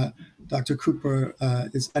 Dr. Cooper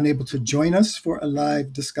is unable to join us for a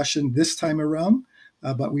live discussion this time around,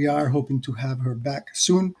 but we are hoping to have her back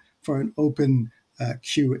soon for an open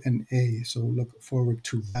Q&A, so look forward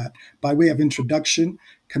to that. By way of introduction,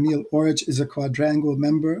 Camille Orridge is a Quadrangle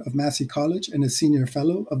member of Massey College and a senior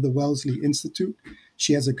fellow of the Wellesley Institute.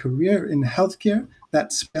 She has a career in healthcare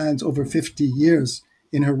that spans over 50 years.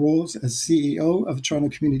 In her roles as CEO of the Toronto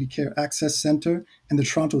Community Care Access Centre and the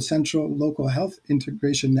Toronto Central Local Health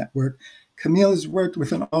Integration Network, Camille has worked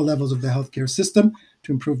within all levels of the healthcare system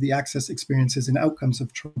to improve the access experiences and outcomes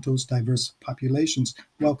of Toronto's diverse populations.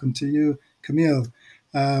 Welcome to you, Camille.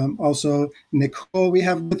 Also, Nicole, we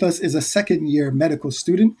have with us, is a second-year medical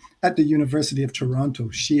student at the University of Toronto.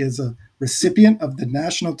 She is a recipient of the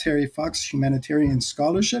National Terry Fox Humanitarian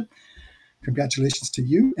Scholarship. Congratulations to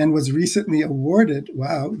you, and was recently awarded,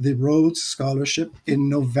 the Rhodes Scholarship in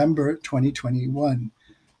November 2021.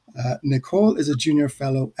 Nicole is a junior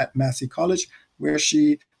fellow at Massey College, where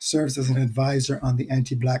she serves as an advisor on the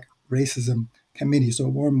Anti-Black Racism Committee. So a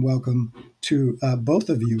warm welcome to both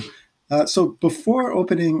of you. So before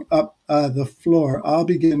opening up the floor, I'll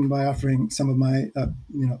begin by offering some of my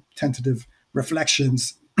tentative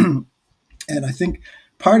reflections. And I think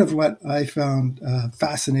part of what I found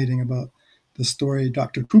fascinating about the story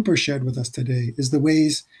Dr. Cooper shared with us today is the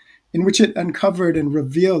ways in which it uncovered and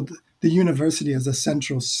revealed the university as a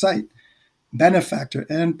central site, benefactor,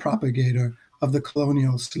 and propagator of the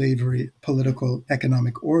colonial slavery political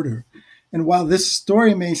economic order. And while this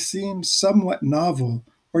story may seem somewhat novel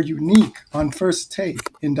or unique on first take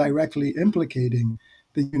in directly implicating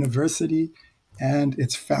the university and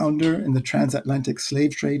its founder in the transatlantic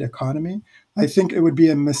slave trade economy, I think it would be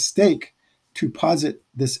a mistake to posit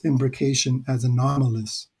this imbrication as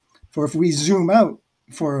anomalous. For if we zoom out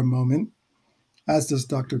for a moment, as does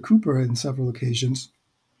Dr. Cooper in several occasions,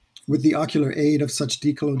 with the ocular aid of such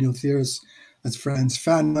decolonial theorists as Frantz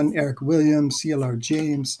Fanon, Eric Williams, C.L.R.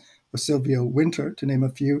 James, or Sylvia Wynter, to name a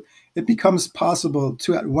few, it becomes possible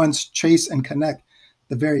to at once trace and connect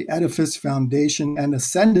the very edifice, foundation, and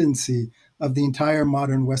ascendancy of the entire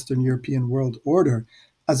modern Western European world order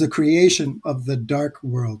as a creation of the dark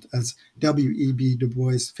world, as W.E.B. Du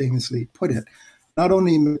Bois famously put it, not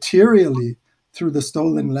only materially through the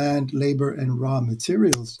stolen land, labor, and raw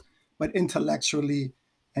materials, but intellectually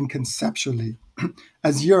and conceptually,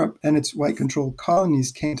 as Europe and its white-controlled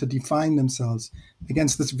colonies came to define themselves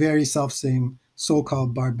against this very selfsame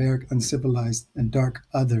so-called barbaric, uncivilized, and dark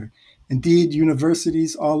other. Indeed,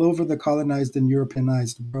 universities all over the colonized and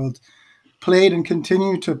Europeanized world played and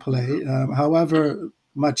continue to play, however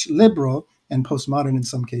much liberal and postmodern in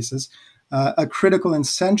some cases, a critical and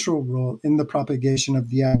central role in the propagation of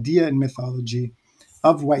the idea and mythology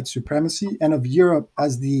of white supremacy and of Europe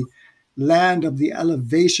as the land of the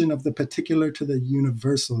elevation of the particular to the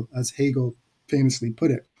universal, as Hegel famously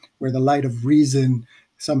put it, where the light of reason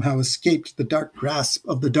somehow escaped the dark grasp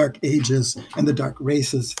of the dark ages and the dark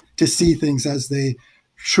races to see things as they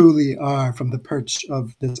truly are from the perch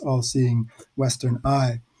of this all-seeing Western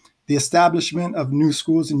eye. The establishment of new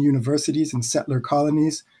schools and universities in settler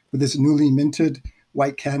colonies with this newly minted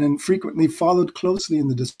white canon frequently followed closely in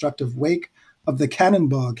the destructive wake of the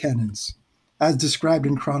cannonball cannons, as described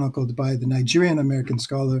and chronicled by the Nigerian-American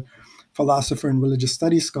scholar, philosopher, and religious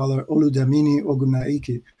studies scholar Oludamini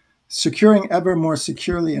Ogunaike, securing ever more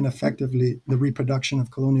securely and effectively the reproduction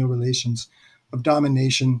of colonial relations of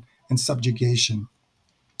domination and subjugation,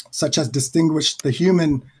 such as distinguished the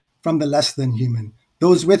human from the less than human,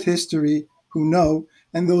 those with history who know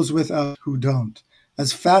and those without who don't.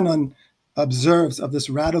 As Fanon observes of this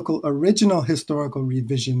radical original historical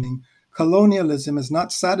revisioning, colonialism is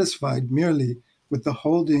not satisfied merely with the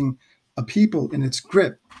holding a people in its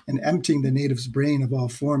grip and emptying the native's brain of all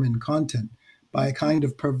form and content. By a kind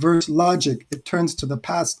of perverse logic, it turns to the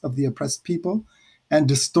past of the oppressed people and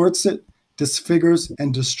distorts it, disfigures,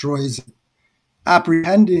 and destroys it.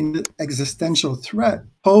 Apprehending the existential threat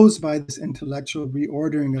posed by this intellectual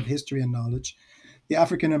reordering of history and knowledge, the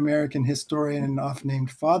African-American historian and oft-named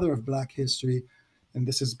father of Black history, and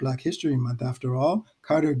this is Black History Month after all,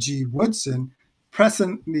 Carter G. Woodson,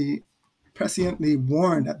 presciently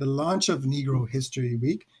warned at the launch of Negro History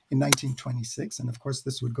Week in 1926, and of course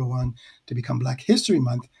this would go on to become Black History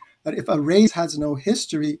Month, that if a race has no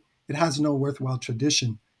history, it has no worthwhile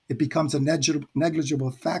tradition. It becomes a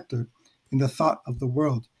negligible factor in the thought of the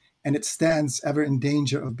world, and it stands ever in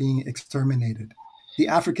danger of being exterminated. The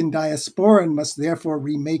African diasporan must therefore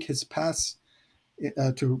remake his past,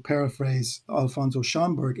 to paraphrase Alfonso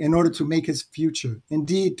Schomburg, in order to make his future,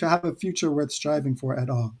 indeed, to have a future worth striving for at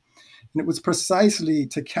all. And it was precisely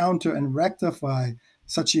to counter and rectify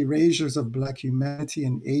such erasures of Black humanity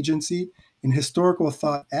and agency in historical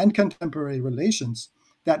thought and contemporary relations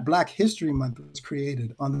that Black History Month was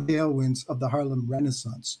created on the tailwinds of the Harlem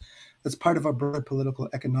Renaissance as part of a broader political,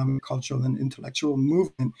 economic, cultural, and intellectual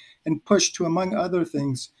movement, and push to, among other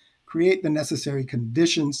things, create the necessary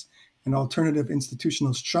conditions and alternative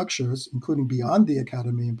institutional structures, including beyond the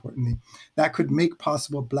academy, importantly, that could make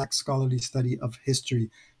possible Black scholarly study of history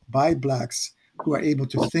by Blacks who are able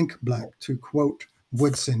to think Black, to quote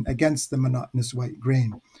Woodson, against the monotonous white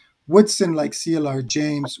grain. Woodson, like C.L.R.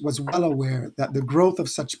 James, was well aware that the growth of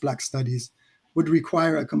such Black studies would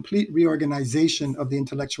require a complete reorganization of the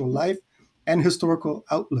intellectual life and historical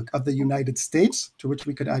outlook of the United States, to which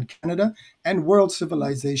we could add Canada, and world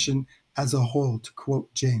civilization as a whole, to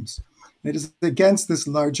quote James. It is against this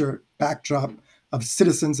larger backdrop of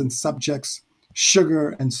citizens and subjects,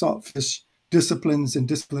 sugar and saltfish, disciplines and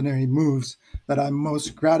disciplinary moves that I'm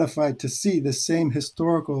most gratified to see the same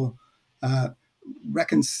historical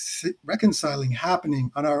reconciling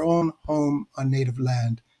happening on our own home on native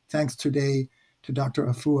land, thanks today to Dr.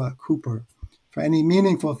 Afua Cooper. For any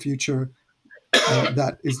meaningful future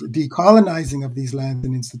that is the decolonizing of these lands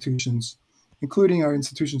and institutions, including our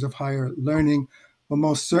institutions of higher learning, will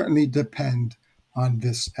most certainly depend on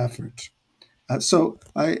this effort. So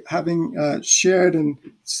having shared and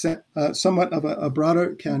set somewhat of a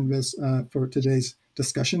broader canvas for today's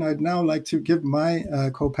discussion, I'd now like to give my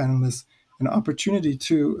co-panelists an opportunity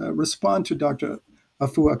to respond to Dr.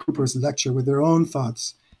 Afua Cooper's lecture with their own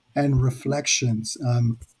thoughts and reflections.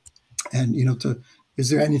 Is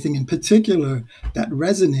there anything in particular that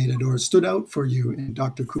resonated or stood out for you in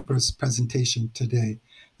Dr. Cooper's presentation today?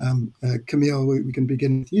 Camille, we can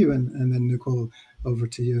begin with you, and then Nicole, over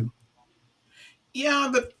to you.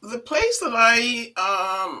 Yeah, the place that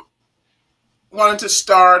I wanted to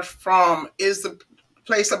start from is the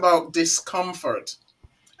place about discomfort.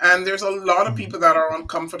 And there's a lot of people that are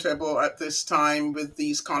uncomfortable at this time with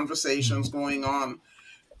these conversations going on.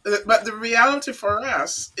 But the reality for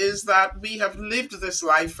us is that we have lived this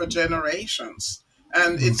life for generations.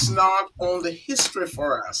 And it's not only history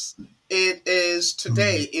for us. It is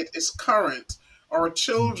today. It is current. Our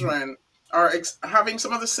children are having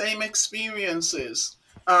some of the same experiences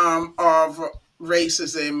of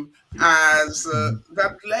racism as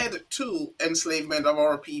that led to enslavement of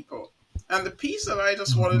our people. And the piece that I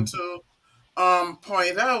just wanted to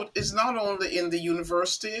point out is not only in the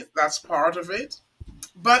university, that's part of it,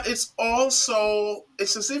 but it's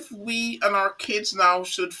as if we and our kids now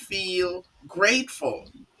should feel grateful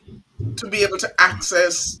to be able to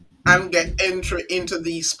access and get entry into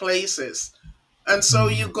these places. And so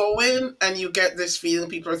you go in and you get this feeling,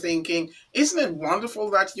 people are thinking, isn't it wonderful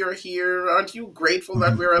that you're here? Aren't you grateful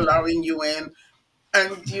that we're allowing you in?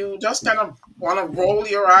 And you just kind of want to roll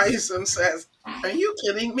your eyes and says, are you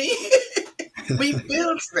kidding me? We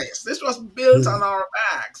built this. This was built on our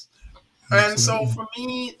backs. And so for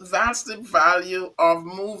me, that's the value of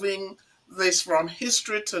moving this from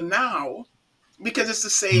history to now, because it's the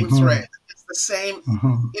same thread. It's the same,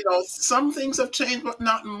 some things have changed, but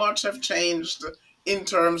not much have changed in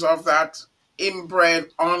terms of that inbred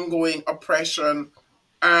ongoing oppression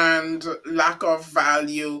and lack of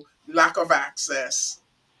value, lack of access.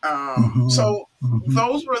 So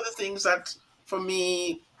those were the things that, for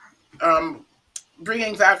me,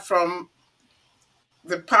 bringing that from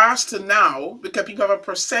the past to now, because people have a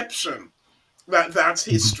perception that that's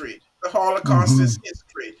history. The Holocaust is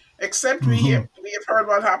history. Except we have heard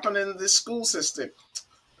what happened in the school system.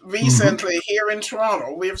 Recently, here in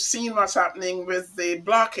Toronto, we have seen what's happening with the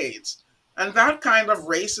blockades. And that kind of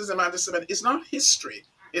racism and anti-Semitism is not history,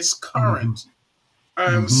 it's current.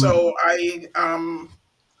 So I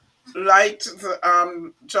liked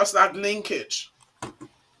just that linkage.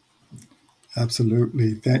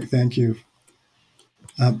 Absolutely. Thank you.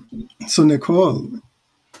 So Nicole,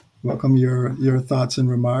 welcome your thoughts and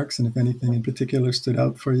remarks, and if anything in particular stood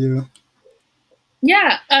out for you.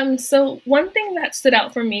 Yeah, so one thing that stood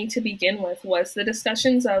out for me to begin with was the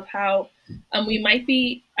discussions of how we might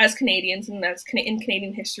be, as Canadians and as in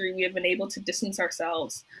Canadian history, we have been able to distance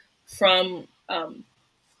ourselves from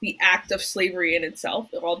the act of slavery in itself.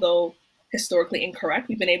 Although historically incorrect,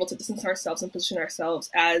 we've been able to distance ourselves and position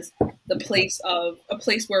ourselves as a place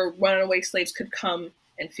where runaway slaves could come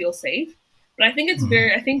and feel safe. But I think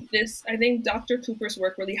I think Dr. Cooper's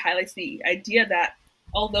work really highlights the idea that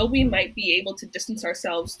although we might be able to distance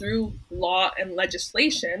ourselves through law and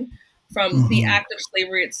legislation from the act of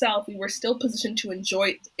slavery itself, we were still positioned to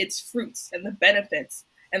enjoy its fruits and the benefits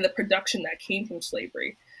and the production that came from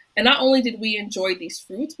slavery. And not only did we enjoy these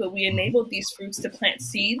fruits, but we enabled these fruits to plant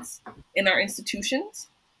seeds in our institutions.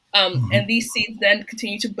 And these seeds then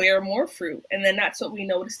continue to bear more fruit. And then that's what we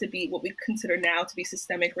notice to be what we consider now to be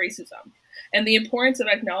systemic racism. And the importance of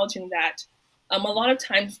acknowledging that a lot of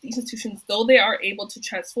times these institutions, though they are able to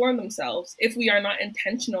transform themselves, if we are not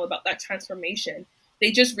intentional about that transformation,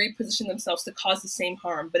 they just reposition themselves to cause the same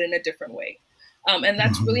harm, but in a different way. And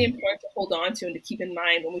that's really important to hold on to and to keep in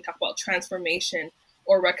mind when we talk about transformation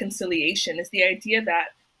or reconciliation, is the idea that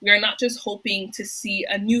we are not just hoping to see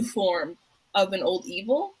a new form of an old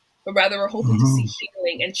evil, but rather we're hoping to see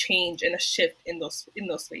healing and change and a shift in those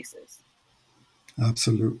spaces.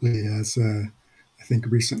 Absolutely. As I think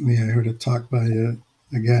recently I heard a talk by,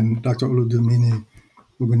 again, Dr. Oludumini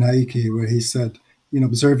Ugunaiki, where he said,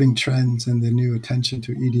 observing trends and the new attention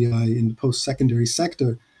to EDI in the post-secondary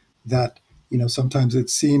sector, that, sometimes it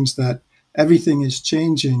seems that everything is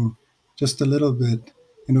changing just a little bit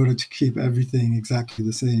in order to keep everything exactly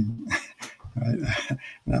the same. right?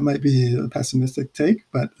 That might be a pessimistic take,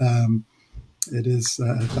 but it is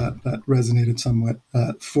that resonated somewhat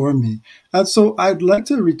for me. So I'd like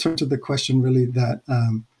to return to the question really that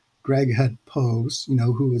Greg had posed,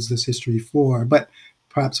 who is this history for? But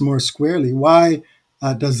perhaps more squarely, why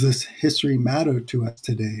does this history matter to us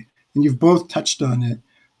today? And you've both touched on it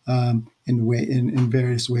in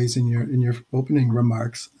various ways in your opening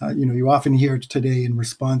remarks. You often hear today in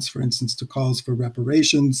response, for instance, to calls for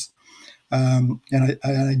reparations. And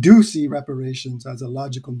I do see reparations as a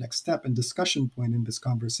logical next step and discussion point in this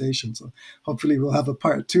conversation. So hopefully we'll have a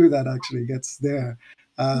part 2 that actually gets there.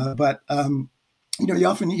 But you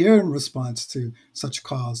often hear in response to such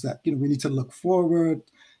calls that we need to look forward,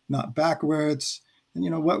 not backwards.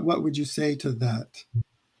 And what would you say to that?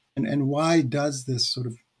 And why does this sort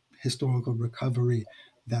of historical recovery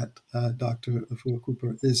that Dr. Afua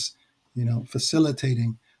Cooper is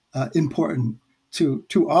facilitating important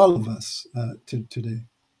to all of us today?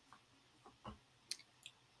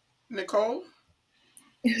 Nicole?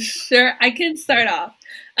 Sure, I can start off.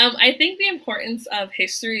 I think the importance of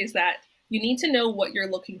history is that you need to know what you're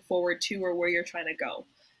looking forward to or where you're trying to go.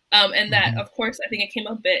 And that, of course, I think it came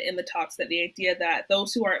a bit in the talks, that the idea that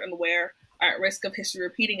those who aren't aware are at risk of history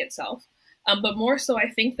repeating itself. But more so, I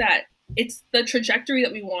think that it's the trajectory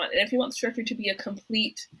that we want. And if we want the trajectory to be a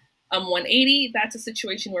complete 180, that's a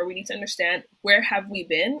situation where we need to understand where have we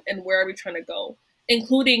been and where are we trying to go,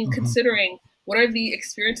 including considering what are the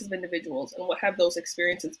experiences of individuals and what have those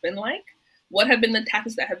experiences been like? What have been the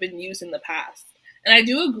tactics that have been used in the past? And I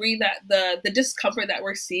do agree that the discomfort that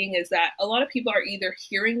we're seeing is that a lot of people are either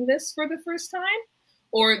hearing this for the first time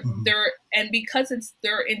or because it's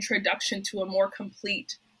their introduction to a more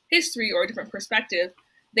complete history or a different perspective,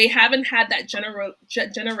 they haven't had that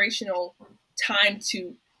generational time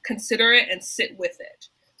to consider it and sit with it.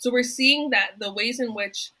 So we're seeing that the ways in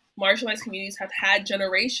which marginalized communities have had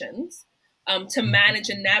generations to manage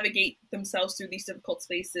and navigate themselves through these difficult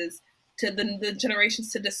spaces, to the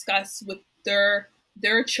generations to discuss with their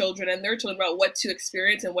children and their children about what to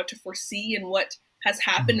experience and what to foresee and what has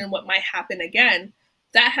happened and what might happen again.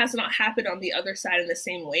 That has not happened on the other side in the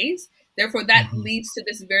same ways. Therefore, that leads to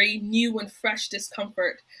this very new and fresh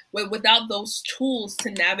discomfort without those tools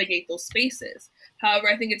to navigate those spaces. However,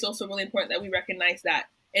 I think it's also really important that we recognize that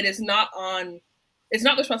it's not the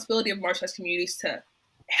responsibility of marginalized communities to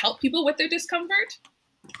help people with their discomfort.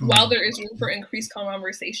 While there is room for increased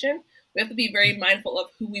conversation, we have to be very mindful of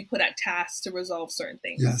who we put at task to resolve certain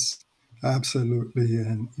things. Yes, absolutely.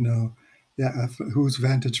 And, whose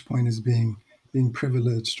vantage point is being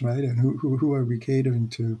privileged, right? And who are we catering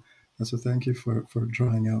to? So thank you for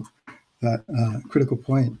drawing out that critical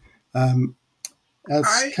point.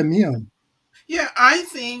 Camille. Yeah, I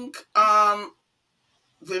think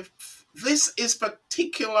this is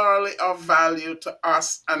particularly of value to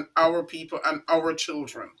us and our people and our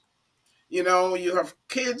children. You have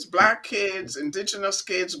kids, Black kids, Indigenous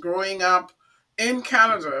kids growing up in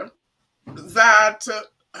Canada that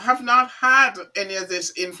have not had any of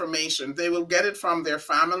this information. They will get it from their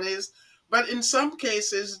families, but in some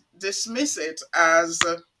cases dismiss it as,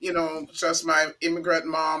 just my immigrant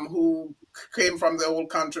mom who came from the old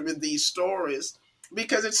country with these stories,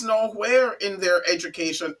 because it's nowhere in their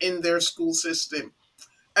education, in their school system.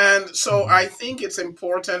 And so I think it's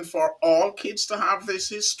important for all kids to have this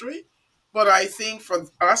history. But I think for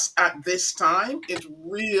us at this time, it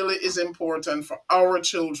really is important for our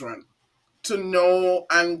children to know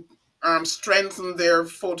and strengthen their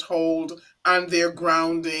foothold and their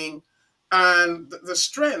grounding and the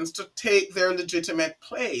strength to take their legitimate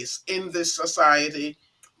place in this society,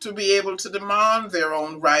 to be able to demand their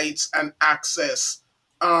own rights and access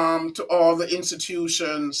to all the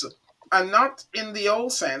institutions, and not in the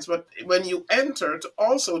old sense, but when you enter, to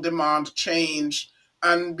also demand change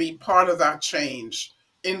and be part of that change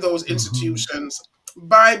in those institutions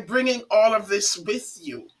by bringing all of this with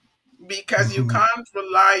you, because you can't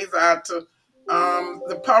rely that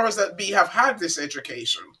the powers that be have had this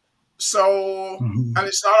education. So, and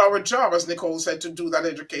it's not our job, as Nicole said, to do that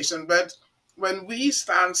education, but when we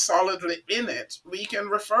stand solidly in it, we can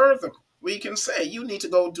refer them. We can say, you need to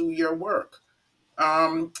go do your work.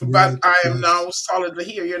 But I am now solidly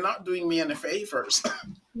here. You're not doing me any favors.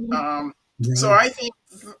 So I think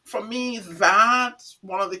for me, that's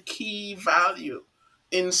one of the key value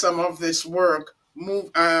in some of this work.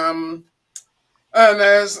 And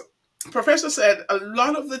as Professor said, a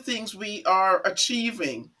lot of the things we are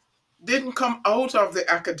achieving didn't come out of the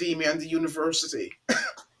academia and the university.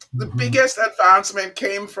 The biggest advancement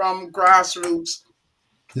came from grassroots,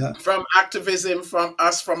 from activism, from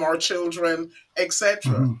us, from our children,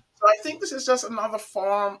 etc. So I think this is just another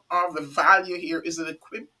form of the value here is in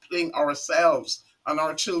equipping ourselves and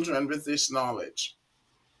our children with this knowledge.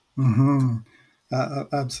 Mm-hmm.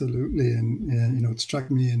 Absolutely. And, you know, it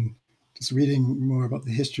struck me in just reading more about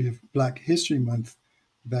the history of Black History Month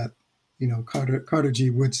that, you know, Carter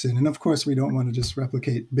G. Woodson, and of course, we don't want to just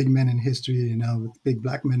replicate big men in history, you know, with big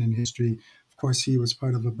Black men in history. Of course, he was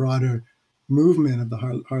part of a broader movement of the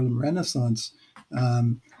Harlem Renaissance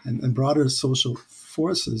and broader social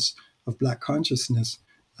forces of Black consciousness.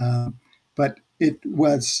 But it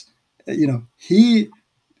was, you know, he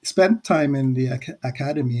spent time in the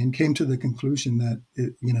academy and came to the conclusion that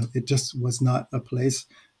it just was not a place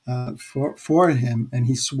for him, and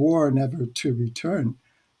he swore never to return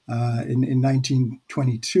in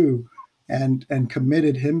 1922, and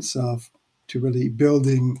committed himself to really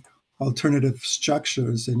building alternative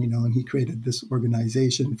structures, and he created this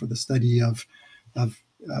organization for the study of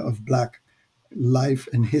Black life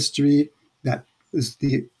and history. That is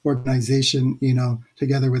the organization,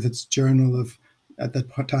 together with its journal of, at that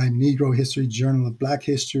time, Negro History, Journal of Black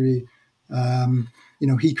History.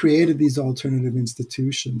 He created these alternative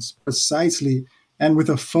institutions precisely and with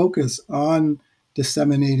a focus on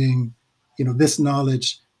disseminating, this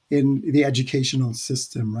knowledge in the educational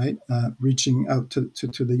system, right? Reaching out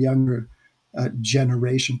to the younger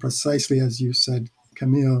generation, precisely as you said,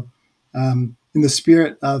 Camille, in the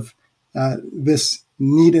spirit of this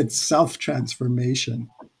needed self-transformation,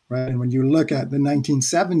 right? And when you look at the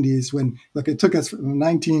 1970s, it took us from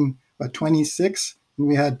 1926, when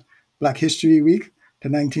we had Black History Week, to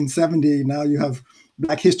 1970, now you have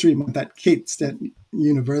Black History Month at Cape State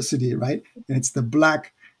University, right? And it's the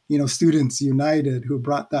Black, Students United who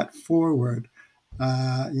brought that forward,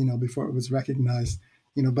 before it was recognized,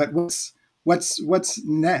 but what's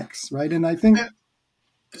next, right? And I think,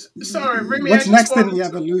 sorry, Remi, what's next in the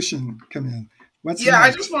evolution, Camille? What's next?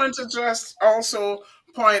 I just wanted to just also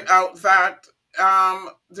point out that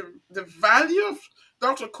the value of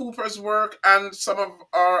Dr. Cooper's work and some of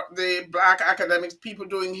the Black academics, people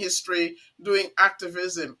doing history, doing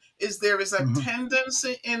activism, is there is a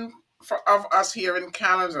tendency of us here in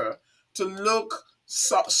Canada to look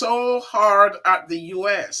so hard at the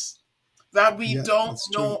U.S. that we don't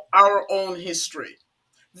know our own history.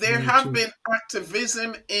 There have been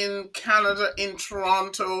activism in Canada, in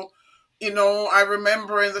Toronto. I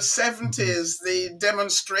remember in the 70s, the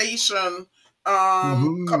demonstration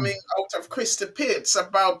coming out of Krista Pitts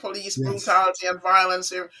about police brutality and violence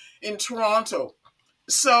here in Toronto.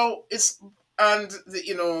 So we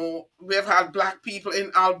have had Black people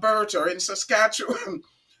in Alberta, in Saskatchewan.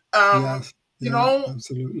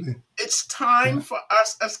 Absolutely. It's time for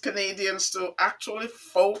us as Canadians to actually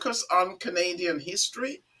focus on Canadian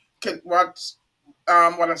history, what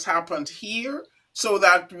has happened here, so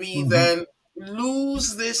that we then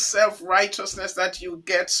lose this self-righteousness that you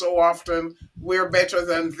get so often. We're better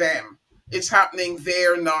than them. It's happening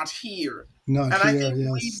there, not here. I think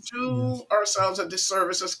we do ourselves a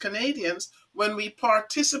disservice as Canadians when we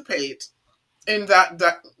participate in that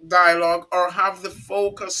dialogue, or have the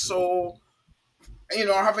focus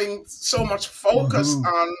having so much focus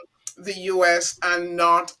on the US and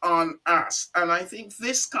not on us. And I think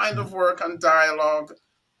this kind of work and dialogue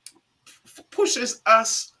pushes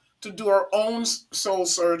us to do our own soul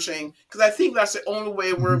searching, because I think that's the only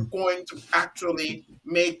way we're going to actually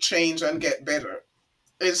make change and get better,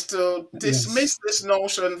 is to dismiss this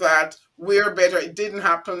notion that we're better. It didn't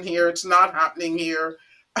happen here. It's not happening here.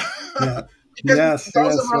 Because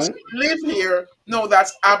those of us who live here know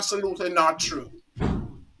that's absolutely not true.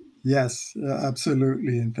 Yes,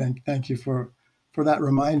 absolutely. And thank you for that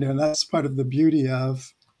reminder. And that's part of the beauty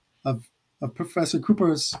of Professor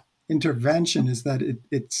Cooper's intervention, is that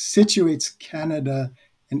it situates Canada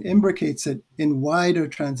and imbricates it in wider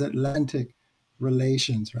transatlantic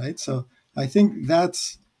relations, right? So I think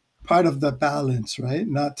that's part of the balance, right?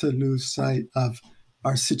 Not to lose sight of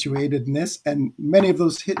our situatedness. And many of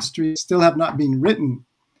those histories still have not been written,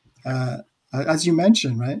 as you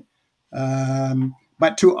mentioned, right?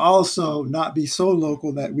 But to also not be so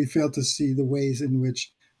local that we fail to see the ways in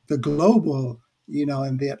which the global,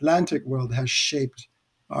 and the Atlantic world has shaped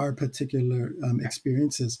our particular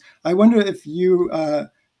experiences. I wonder if you, either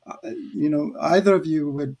of you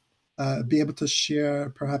would be able to share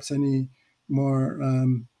perhaps any more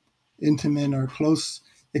intimate or close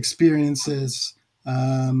experiences,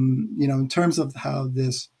 in terms of how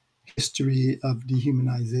this history of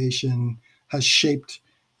dehumanization has shaped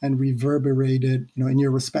and reverberated, in your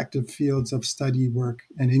respective fields of study, work,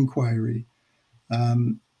 and inquiry.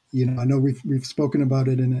 I know we've spoken about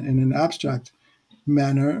it in an abstract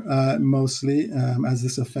manner, mostly, as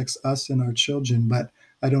this affects us and our children. But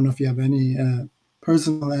I don't know if you have any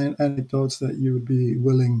personal anecdotes that you would be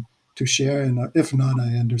willing to share, and if not,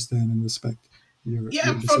 I understand and respect your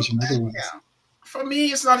decision otherwise. Yeah. For me,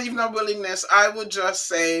 it's not even a willingness. I would just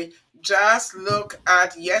say, just look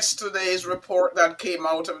at yesterday's report that came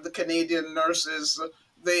out of the Canadian nurses,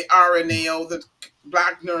 the RNAO, the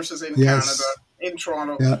Black nurses in Canada, in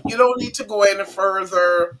Toronto. Yeah. You don't need to go any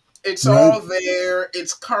further. It's all there.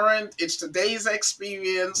 It's current. It's today's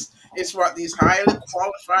experience. It's what these highly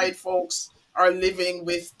qualified folks are living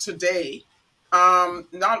with today.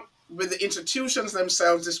 Not with the institutions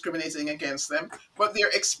themselves discriminating against them, but their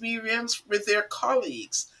experience with their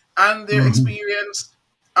colleagues and their experience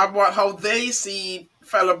of how they see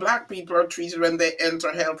fellow Black people are treated when they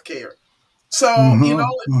enter healthcare. So, you know,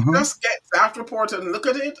 just get that report and look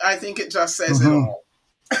at it. I think it just says it all.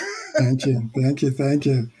 Thank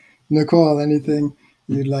you. Nicole, anything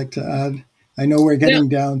you'd like to add? I know we're getting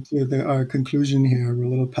down to our conclusion here. We're a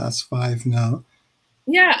little past 5 now.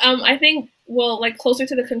 Yeah, I think, well, like closer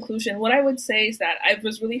to the conclusion, what I would say is that I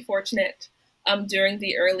was really fortunate during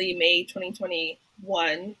the early May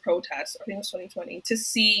 2021 protests, I think it was 2020, to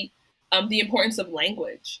see the importance of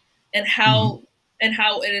language and how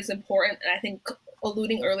it is important. And I think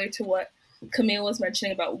alluding earlier to what Camille was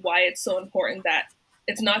mentioning about why it's so important that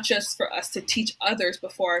it's not just for us to teach others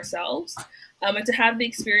before ourselves, and to have the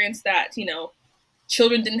experience that, you know,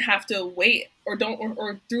 children didn't have to wait or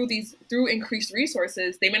through increased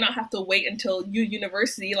resources, they may not have to wait until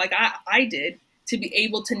university, like I did, to be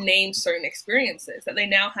able to name certain experiences, that they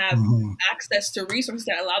now have access to resources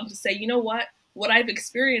that allow them to say, you know what I've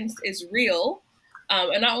experienced is real.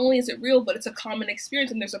 And not only is it real, but it's a common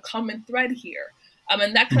experience and there's a common thread here.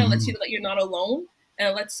 And that kind of lets you know that you're not alone, and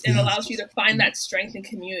allows you to find that strength in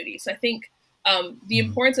community. So I think the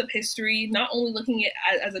importance of history, not only looking at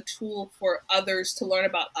it as a tool for others to learn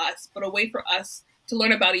about us, but a way for us to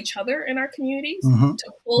learn about each other in our communities,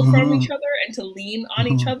 to pull from each other and to lean on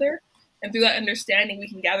each other. And through that understanding, we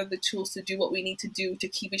can gather the tools to do what we need to do to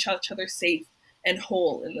keep each other safe and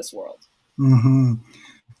whole in this world.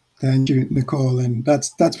 Thank you, Nicole. And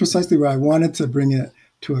that's precisely where I wanted to bring it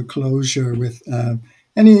to a closure with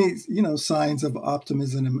any signs of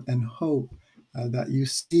optimism and hope that you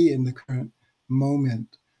see in the current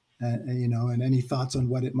moment, and any thoughts on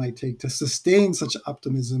what it might take to sustain such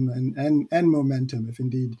optimism and momentum, if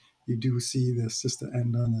indeed you do see this, just to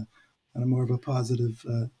end on a more of a positive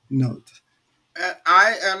note.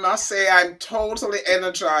 I must say I'm totally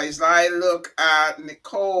energized. I look at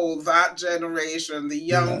Nicole, that generation, the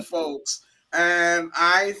young folks, and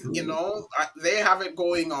they have it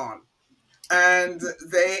going on. And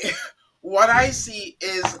what I see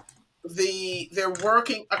is they're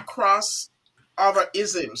working across other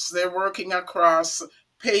isms. They're working across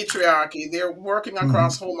patriarchy. They're working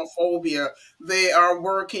across homophobia. They are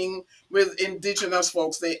working with Indigenous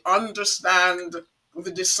folks. They understand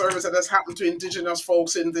the disservice that has happened to Indigenous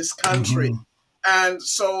folks in this country. And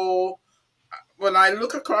so when I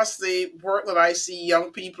look across the work that I see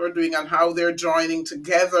young people are doing and how they're joining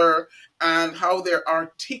together and how they're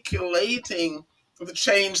articulating the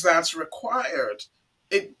change that's required,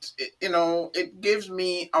 it gives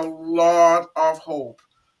me a lot of hope.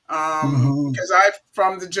 Because I'm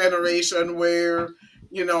from the generation where,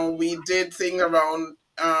 we did things around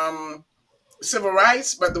civil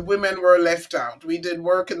rights, but the women were left out. We did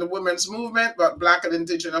work in the women's movement, but Black and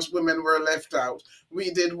Indigenous women were left out.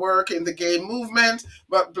 We did work in the gay movement,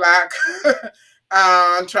 but Black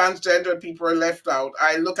and transgender people were left out.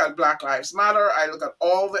 I look at Black Lives Matter. I look at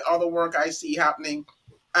all the other work I see happening,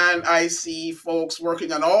 and I see folks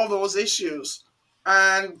working on all those issues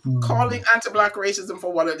and calling anti-Black racism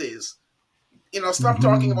for what it is. Stop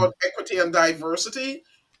talking about equity and diversity,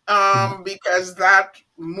 because that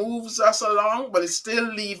moves us along, but it still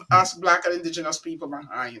leaves us Black and Indigenous people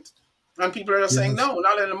behind. And people are just saying, no,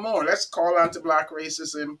 not anymore. Let's call anti-Black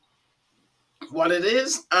racism what it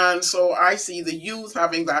is. And so I see the youth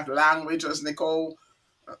having that language, as Nicole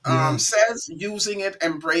says, using it,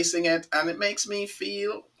 embracing it, and it makes me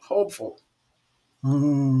feel hopeful.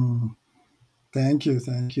 Thank you.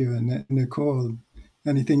 And Nicole,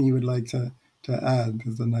 anything you would like to add?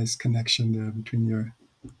 There's a nice connection there between your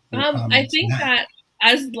I think that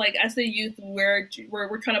as the youth, we're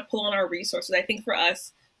trying to pull on our resources. I think for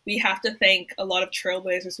us, we have to thank a lot of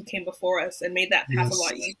trailblazers who came before us and made that path a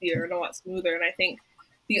lot easier and a lot smoother. And I think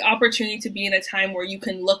the opportunity to be in a time where you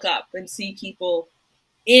can look up and see people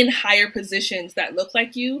in higher positions that look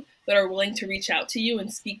like you, that are willing to reach out to you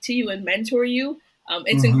and speak to you and mentor you,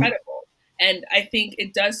 it's incredible. And I think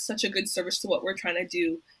it does such a good service to what we're trying to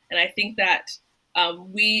do. And I think that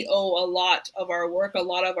we owe a lot of our work, a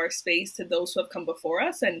lot of our space to those who have come before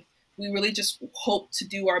us, and we really just hope to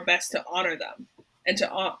do our best to honor them and to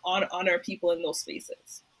honor people in those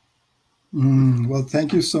spaces. Well,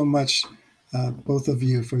 thank you so much, both of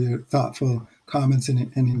you, for your thoughtful comments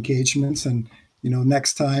and engagements. And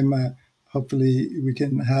next time, hopefully, we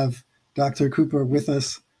can have Dr. Cooper with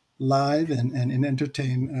us live and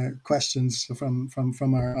entertain questions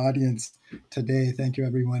from our audience today. Thank you,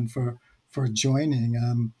 everyone, for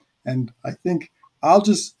joining. And I think I'll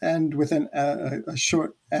just end with a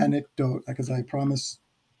short anecdote, because I promised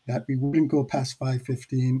that we wouldn't go past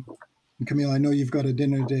 5:15. And Camille, I know you've got a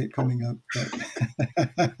dinner date coming up.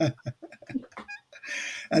 But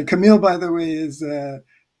and Camille, by the way,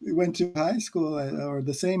 went to high school, or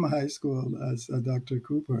the same high school as Dr.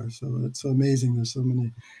 Cooper. So it's so amazing. There's so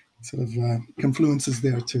many sort of confluences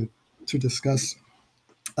there to discuss.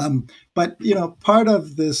 But part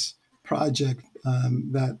of this project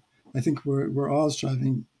that I think we're all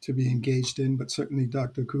striving to be engaged in, but certainly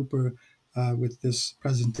Dr. Cooper with this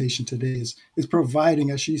presentation today is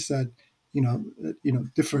providing, as she said,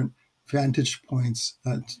 different vantage points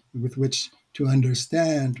with which to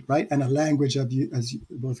understand, right? And a language as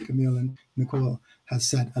both Camille and Nicole has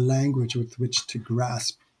said, a language with which to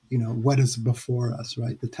grasp, what is before us,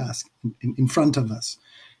 right? The task in front of us.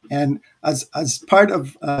 And as part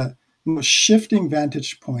of shifting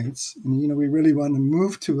vantage points, and we really want to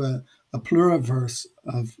move to a pluriverse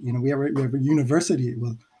of, we have a university,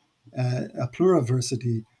 a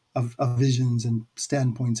pluriversity of visions and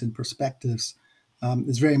standpoints and perspectives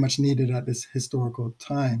is very much needed at this historical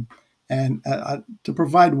time. And to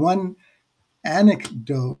provide one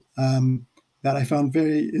anecdote that I found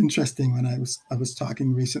very interesting when I was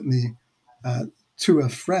talking recently to a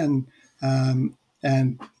friend,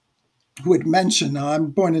 and who had mentioned, now I'm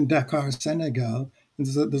born in Dakar, Senegal, and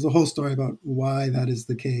there's a whole story about why that is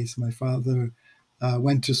the case. My father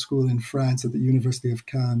went to school in France at the University of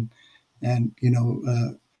Cannes, and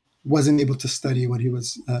wasn't able to study what he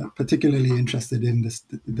was particularly interested in,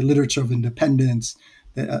 the literature of independence,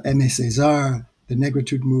 the Aimé Césaire, the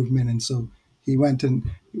Negritude movement. And so he went, and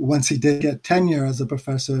once he did get tenure as a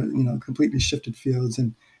professor, completely shifted fields,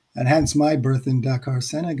 and hence my birth in Dakar,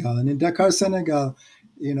 Senegal. And in Dakar, Senegal,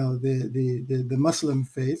 the Muslim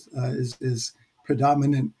faith is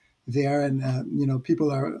predominant there, and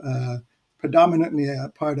people are predominantly a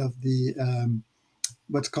part of the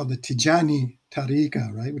what's called the Tijani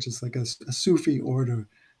Tariqa, right, which is like a Sufi order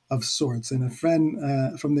of sorts. And a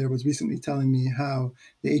friend from there was recently telling me how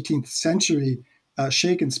the 18th century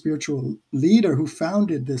sheikh and spiritual leader who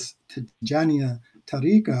founded this Tijani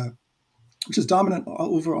Tariqa, which is dominant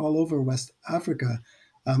all over West Africa,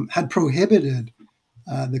 had prohibited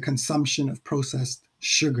the consumption of processed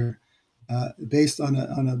sugar based on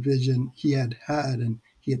a vision he had. And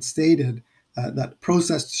he had stated that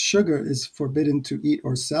processed sugar is forbidden to eat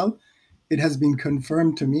or sell. It has been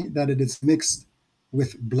confirmed to me that it is mixed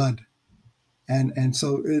with blood. And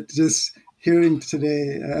so it just hearing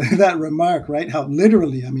today that remark, right, how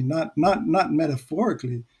literally, not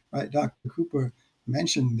metaphorically, right, Dr. Cooper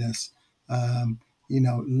mentioned this,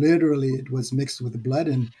 literally it was mixed with blood.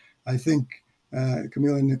 And I think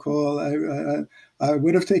Camille and Nicole, I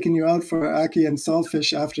would have taken you out for ackee and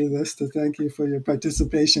saltfish after this to thank you for your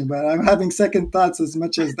participation, but I'm having second thoughts, as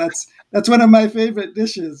much as that's one of my favorite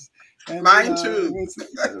dishes. And, mine too.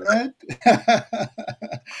 Right?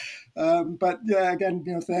 But yeah, again,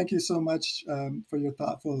 thank you so much for your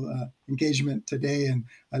thoughtful engagement today, and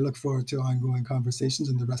I look forward to ongoing conversations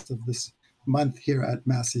in the rest of this month here at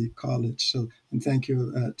Massey College. So, and thank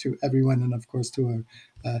you to everyone, and of course to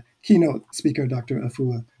our keynote speaker, Dr.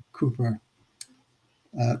 Afua Cooper.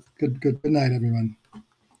 Good night, everyone.